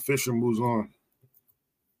Antoine Fisher moves on.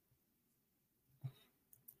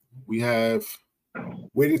 We have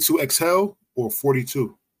Waiting to Exhale or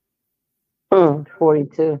 42?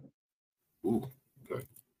 42. Ooh, okay.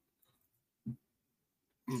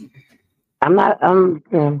 I'm not,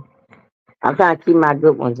 I'm trying to keep my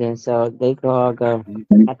good ones in, so they can all go.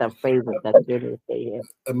 Mhm. That's a favorite. That's good to stay here.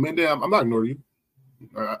 Amanda, I'm not ignoring you.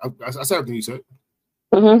 I said everything you said.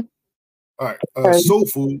 Mm-hmm. All right. Soul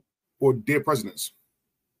food or dead presidents.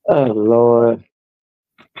 Oh Lord,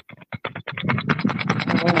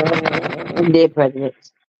 dead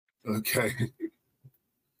presidents. Okay.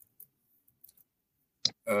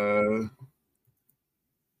 Uh,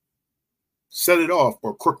 Set it off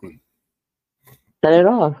or Crooklyn. Set it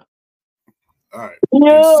off. All right. And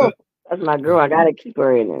No, set. that's my girl. I gotta keep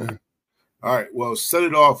her in there. All right. Well, set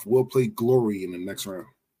it off. We'll play Glory in the next round.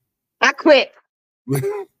 I quit.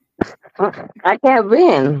 I can't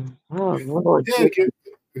win. Oh Lord. Yeah. Okay.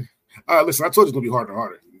 All right. Listen, I told you it's gonna be harder and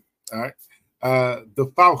harder. All right. The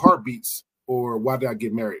Five Heartbeats or Why Did I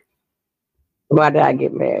Get Married? Why did I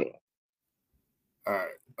get married? All right.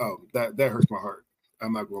 Oh, that hurts my heart.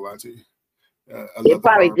 I'm not gonna lie to you. I You love the Five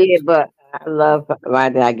probably Heartbeats. did, but I love Why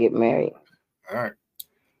Did I Get Married? All right.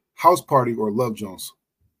 House Party or Love Jones?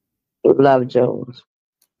 Love Jones.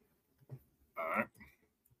 All right.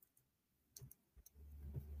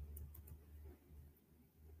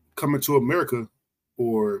 Coming to America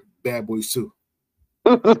or Bad Boys 2?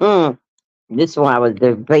 This one I was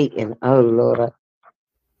debating. Oh Lord.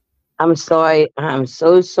 I'm sorry. I'm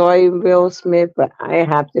so sorry, Will Smith, but I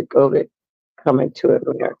have to go with Coming to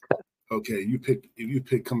America. Okay, if you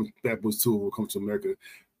pick Coming Bad Boys 2 or Come to America,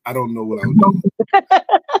 I don't know what I would do.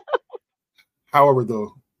 However,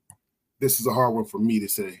 though, this is a hard one for me to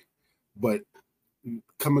say. But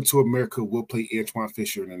Coming to America will play Antoine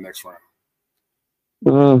Fisher in the next round.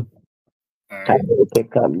 Mm, All I right. gotta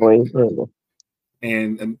pick up boys.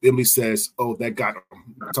 And Emily says, "Oh, that got him."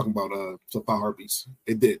 I'm talking about some Five Heartbeats.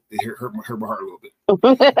 It did. It hurt my heart a little bit.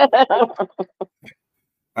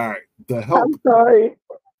 All right. The I'm Help. sorry.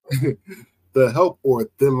 The Help or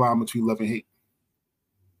Thin Line Between Love and Hate?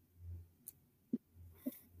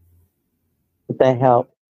 The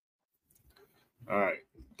Help. All right.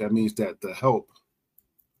 That means that The Help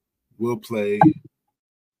will play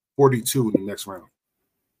 42 in the next round.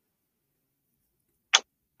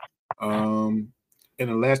 And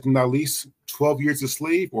the last but not least, 12 Years a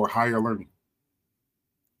Slave or Higher Learning?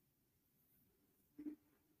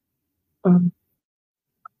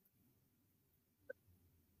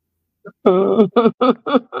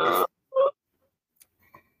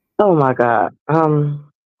 Oh my God.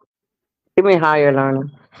 Give me Higher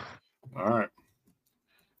Learning. All right.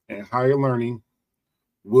 And Higher Learning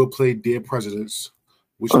will play Dead Presidents,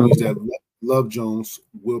 which means that Love Jones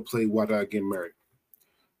will play Why Did I Get Married?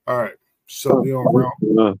 All right. So we're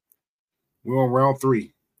on round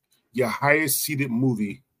 3. Your highest seeded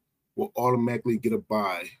movie will automatically get a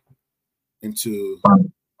bye into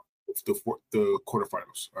the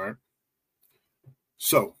quarterfinals. All right.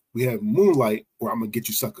 So we have Moonlight or I'm Gonna Get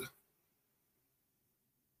You Sucker.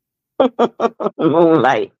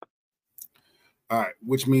 Moonlight. All right,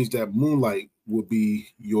 which means that Moonlight will be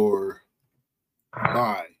your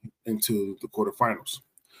bye into the quarterfinals.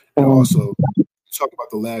 And also, talk about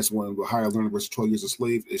the last one with Higher Learning versus 12 Years a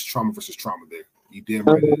Slave is Trauma versus Trauma there. You damn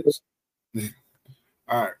right it is.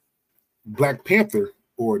 All right. Black Panther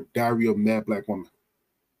or Diary of a Mad Black Woman?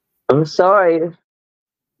 I'm sorry.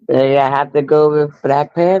 I have to go with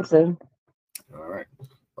Black Panther. All right.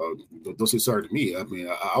 Don't say sorry to me. I mean,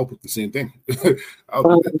 I'll put the same thing. I'll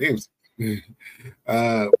put that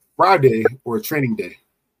damn. Friday or Training Day?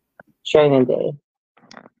 Training Day.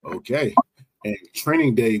 Okay. And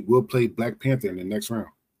Training Day will play Black Panther in the next round.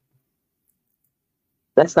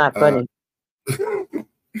 That's not funny.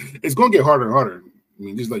 It's going to get harder and harder. I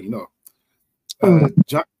mean, just let you know.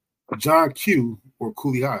 John Q or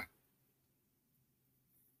Cooley High?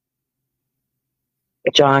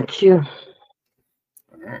 John Q.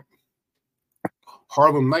 All right.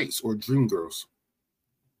 Harlem Nights or Dreamgirls?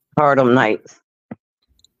 Harlem Nights.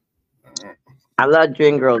 All right. I love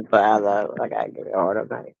Dreamgirls, but I gotta give it Harlem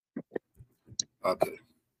Nights. Okay.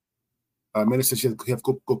 Amanda said she had to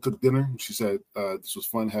go cook dinner. She said this was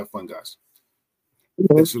fun. Have fun, guys.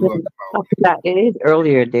 Thanks for It is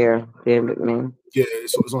earlier there than with me. Yeah,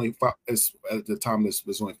 it's only 5. It's at the time.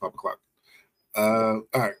 It's only 5 o'clock. All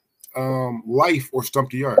right. Life or Stump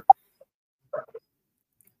the Yard?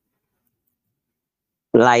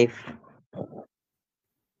 Life.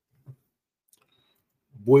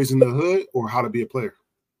 Boys in the Hood or How to Be a Player?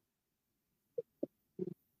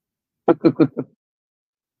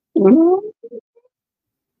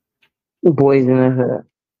 Boys in the Hood.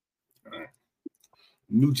 Right.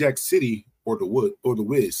 New Jack City or The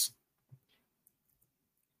Wiz?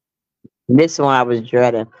 This one I was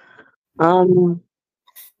dreading. Give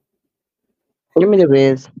me The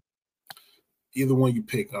Wiz. either one you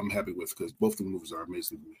pick, I'm happy with because both the movies are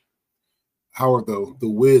amazing to me. Howard, though, the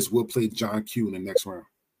Wiz will play John Q in the next round.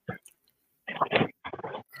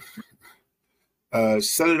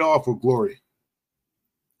 Set It Off or Glory?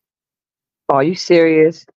 Are you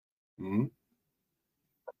serious? Mm-hmm.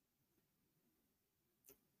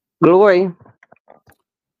 Glory.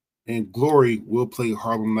 And Glory will play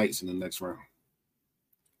Harlem Nights in the next round.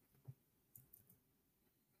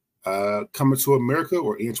 Coming to America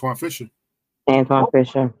or Antoine Fisher? Antoine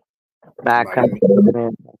Fisher.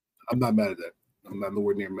 I'm not mad at that. I'm not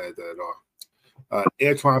nowhere near mad at that at all.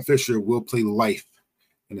 Antoine Fisher will play Life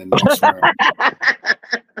in the next round.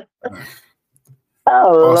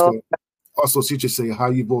 Also, she just say how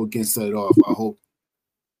you vote against Set It Off. I hope.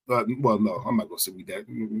 Well, no, I'm not going to say that.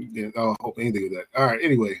 I hope anything of that. All right.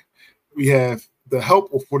 Anyway, we have The Help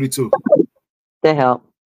or 42. The Help.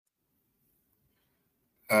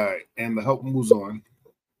 All right, and The Help moves on.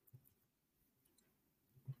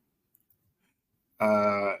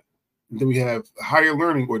 Then we have Higher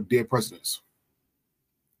Learning or Dead Presidents.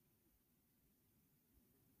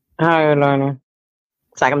 Higher Learning.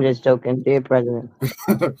 It's like I'm just joking. Dead President.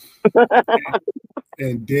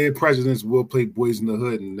 and Dead Presidents will play Boys in the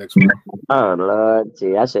Hood in the next round. Oh Lord,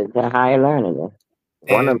 gee, I should have Higher Learning.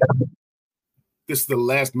 One of them. This is the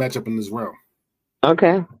last matchup in this round.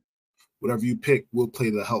 Okay. Whatever you pick, we'll play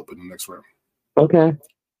The Help in the next round. Okay.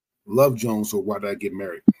 Love Jones or Why Did I Get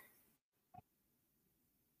Married?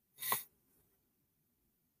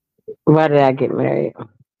 Why Did I Get Married?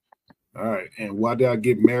 All right, and Why Did I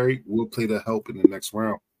Get Married? We'll play The Help in the next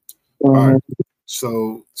round. Mm-hmm. All right.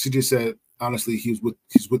 So she just said, honestly, he's with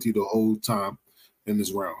you the whole time in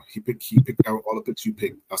this round. He picked out all the picks you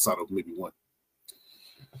picked outside of maybe one.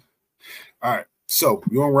 All right, so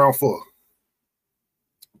you're on round 4.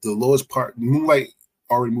 The lowest part, Moonlight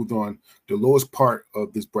already moved on. The lowest part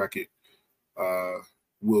of this bracket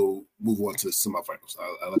will move on to the semifinals.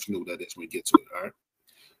 I'll let you know what that is when we get to it. All right.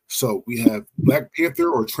 So we have Black Panther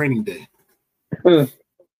or Training Day.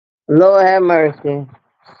 Lord have mercy.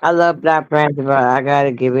 I love Black Panther, but I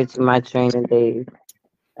gotta give it to my Training Days.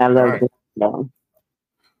 I love it.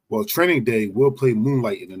 Well, Training Day will play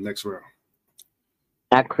Moonlight in the next round.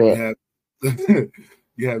 I quit.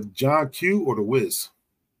 You have John Q or The Wiz.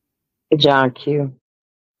 John Q.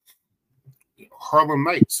 Harlem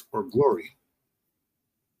Nights or Glory.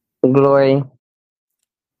 Glory.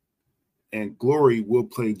 And Glory will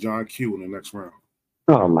play John Q in the next round.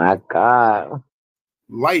 Oh my God.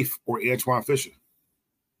 Life or Antoine Fisher.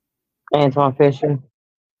 Antoine Fisher.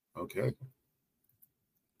 Okay.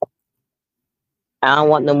 I don't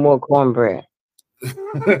want no more cornbread.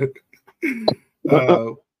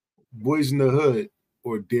 Boys in the Hood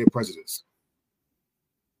or Dead Presidents.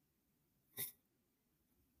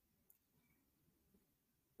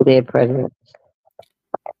 Dead Presidents.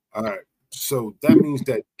 All right. So that means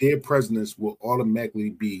that Dead Presidents will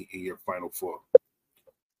automatically be in your final 4.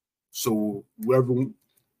 So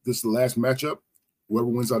this is the last matchup. Whoever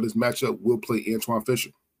wins out this matchup will play Antoine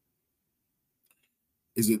Fisher.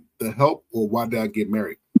 Is it The Help or Why Did I Get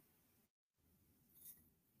Married?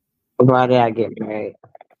 Why Did I Get Married?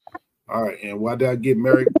 All right, and Why Did I Get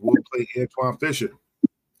Married will play Antoine Fisher.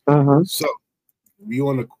 Mm-hmm. So we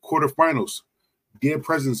on the quarterfinals. Dead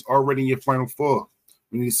Presidents already in your final 4.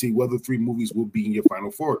 We need to see whether 3 movies will be in your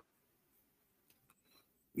final 4.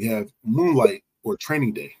 We have Moonlight or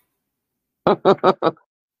Training Day.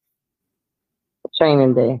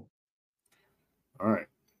 Training Day. All right.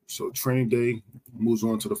 So Training Day moves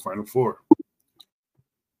on to the final 4.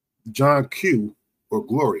 John Q or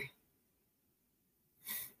Glory.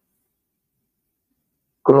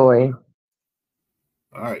 Glory.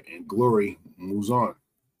 All right, and Glory moves on.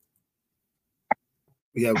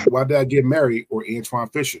 We have Why Did I Get Married or Antoine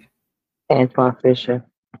Fisher. Antoine Fisher.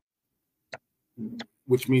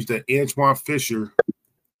 Which means that Antoine Fisher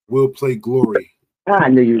will play Glory. I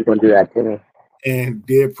knew you were going to do that to me. And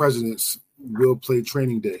Dead Presidents will play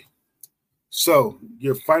Training Day. So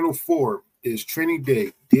your final 4 is Training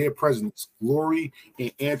Day, Dead Presidents, Glory,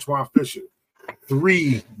 and Antoine Fisher.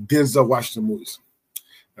 3 Denzel Washington movies.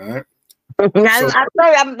 All right.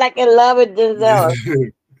 I I'm like in love with Denzel.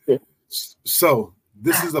 So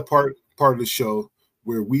this is the part of the show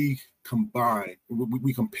where we combine,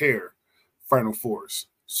 we compare final 4s.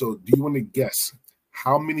 So do you want to guess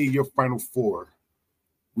how many of your final 4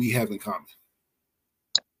 we have in common?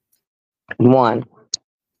 1.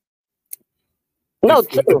 No,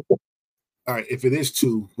 2. All right. If it is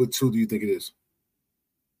 2, what 2 do you think it is?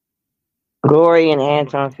 Glory and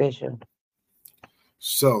Antoine Fisher.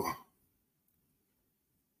 So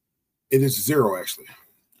it is 0, actually.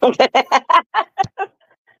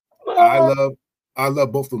 I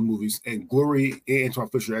love both of the movies, and Glory and Antoine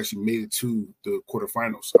Fisher actually made it to the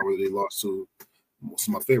quarterfinals. However, they lost to most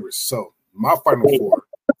of my favorites. So my final four.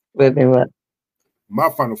 What? My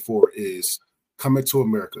final four is Coming to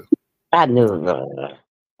America. I knew.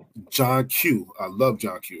 John Q. I love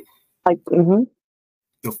John Q. Mm-hmm.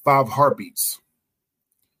 The Five Heartbeats.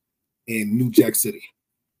 And New Jack City.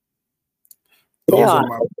 Those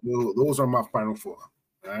are my final four.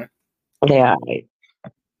 All right. Yeah.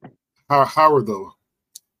 Howard, though,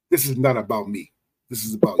 this is not about me. This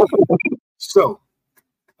is about you. So,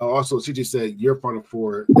 also, CJ said your final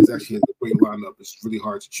four is actually a great lineup. It's really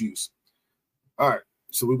hard to choose. All right.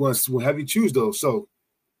 So we'll have you choose, though. So,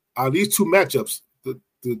 these two matchups,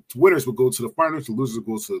 the winners will go to the finals. The losers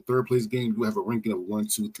will go to the third place game. You have a ranking of 1,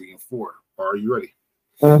 2, 3, and 4. Are you ready?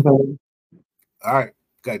 Mm-hmm. All right.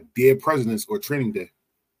 Got Dead Presidents or Training Day?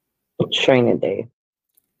 Training Day.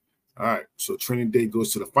 All right. So Training Day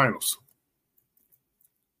goes to the finals.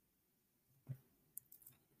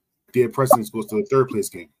 Dead Presidents goes to the third place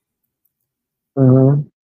game. Mm-hmm.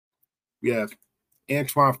 We have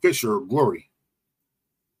Antoine Fisher or Glory.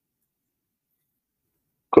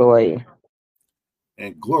 Glory.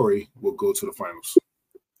 And Glory will go to the finals.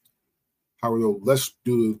 However, let's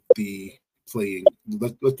do the playing.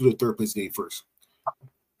 Let's do the third place game first.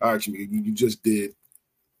 All right, Chamika, you just did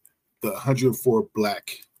the 104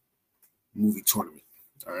 Black movie tournament.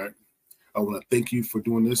 All right. I want to thank you for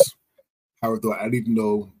doing this. However, I need to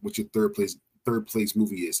know what your third place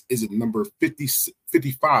movie is. Is it number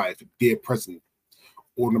 55, Dead President,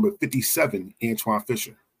 or number 57, Antoine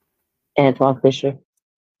Fisher? Antoine Fisher.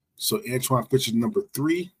 So Antoine Fisher number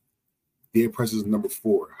 3, Dead President number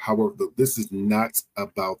 4. However, this is not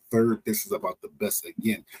about third. This is about the best.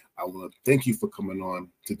 Again, I want to thank you for coming on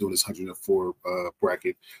to doing this 104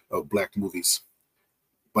 bracket of Black movies.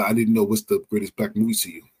 But I didn't know what's the greatest Black movie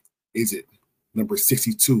to you. Is it number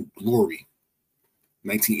 62, Glory,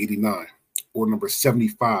 1989, or number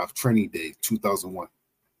 75, Training Day, 2001?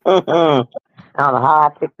 I don't know how I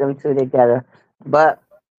picked them two together, but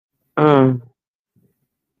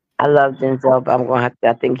I love Denzel, but I'm going to have to,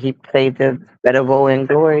 I think he played the better role in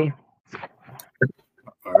Glory.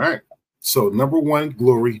 All right. So number 1,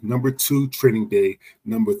 Glory. Number 2, Training Day.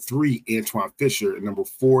 Number 3, Antoine Fisher. And number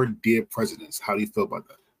 4, Dead Presidents. How do you feel about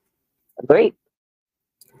that? Great.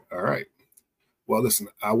 All right. Well, listen,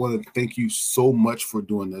 I want to thank you so much for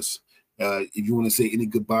doing this. If you want to say any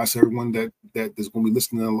goodbyes to everyone that is going to be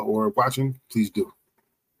listening or watching, please do.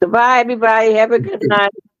 Goodbye, everybody. Have a good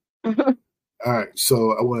night. All right,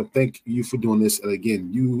 so I want to thank you for doing this, and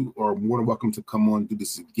again, you are more than welcome to come on and do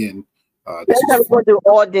this again. This time we'll do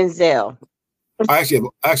all Denzel. I actually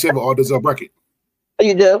have an all Denzel bracket. Oh,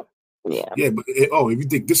 you do? Yeah. Yeah, but if you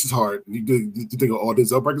think this is hard, you think all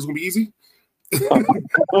Denzel bracket is going to be easy?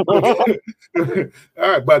 All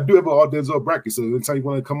right, but I do have an all Denzel bracket, so anytime you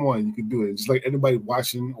want to come on, you can do it. Just like anybody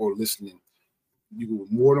watching or listening, you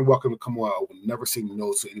are more than welcome to come on. I will never say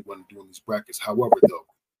no to anyone doing these brackets. However, though,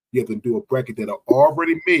 you have to do a bracket that are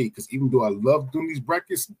already made, because even though I love doing these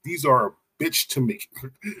brackets, these are a bitch to make.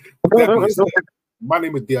 That being said, my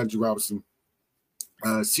name is DeAndre Robinson.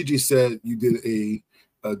 CJ said you did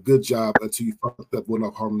a good job until you fucked up one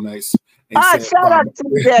of Harlem Nights. Shut up,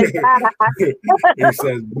 TJ. He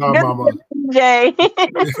says, bye, mama.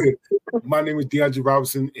 My name is DeAndre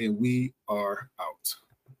Robinson, and we are out.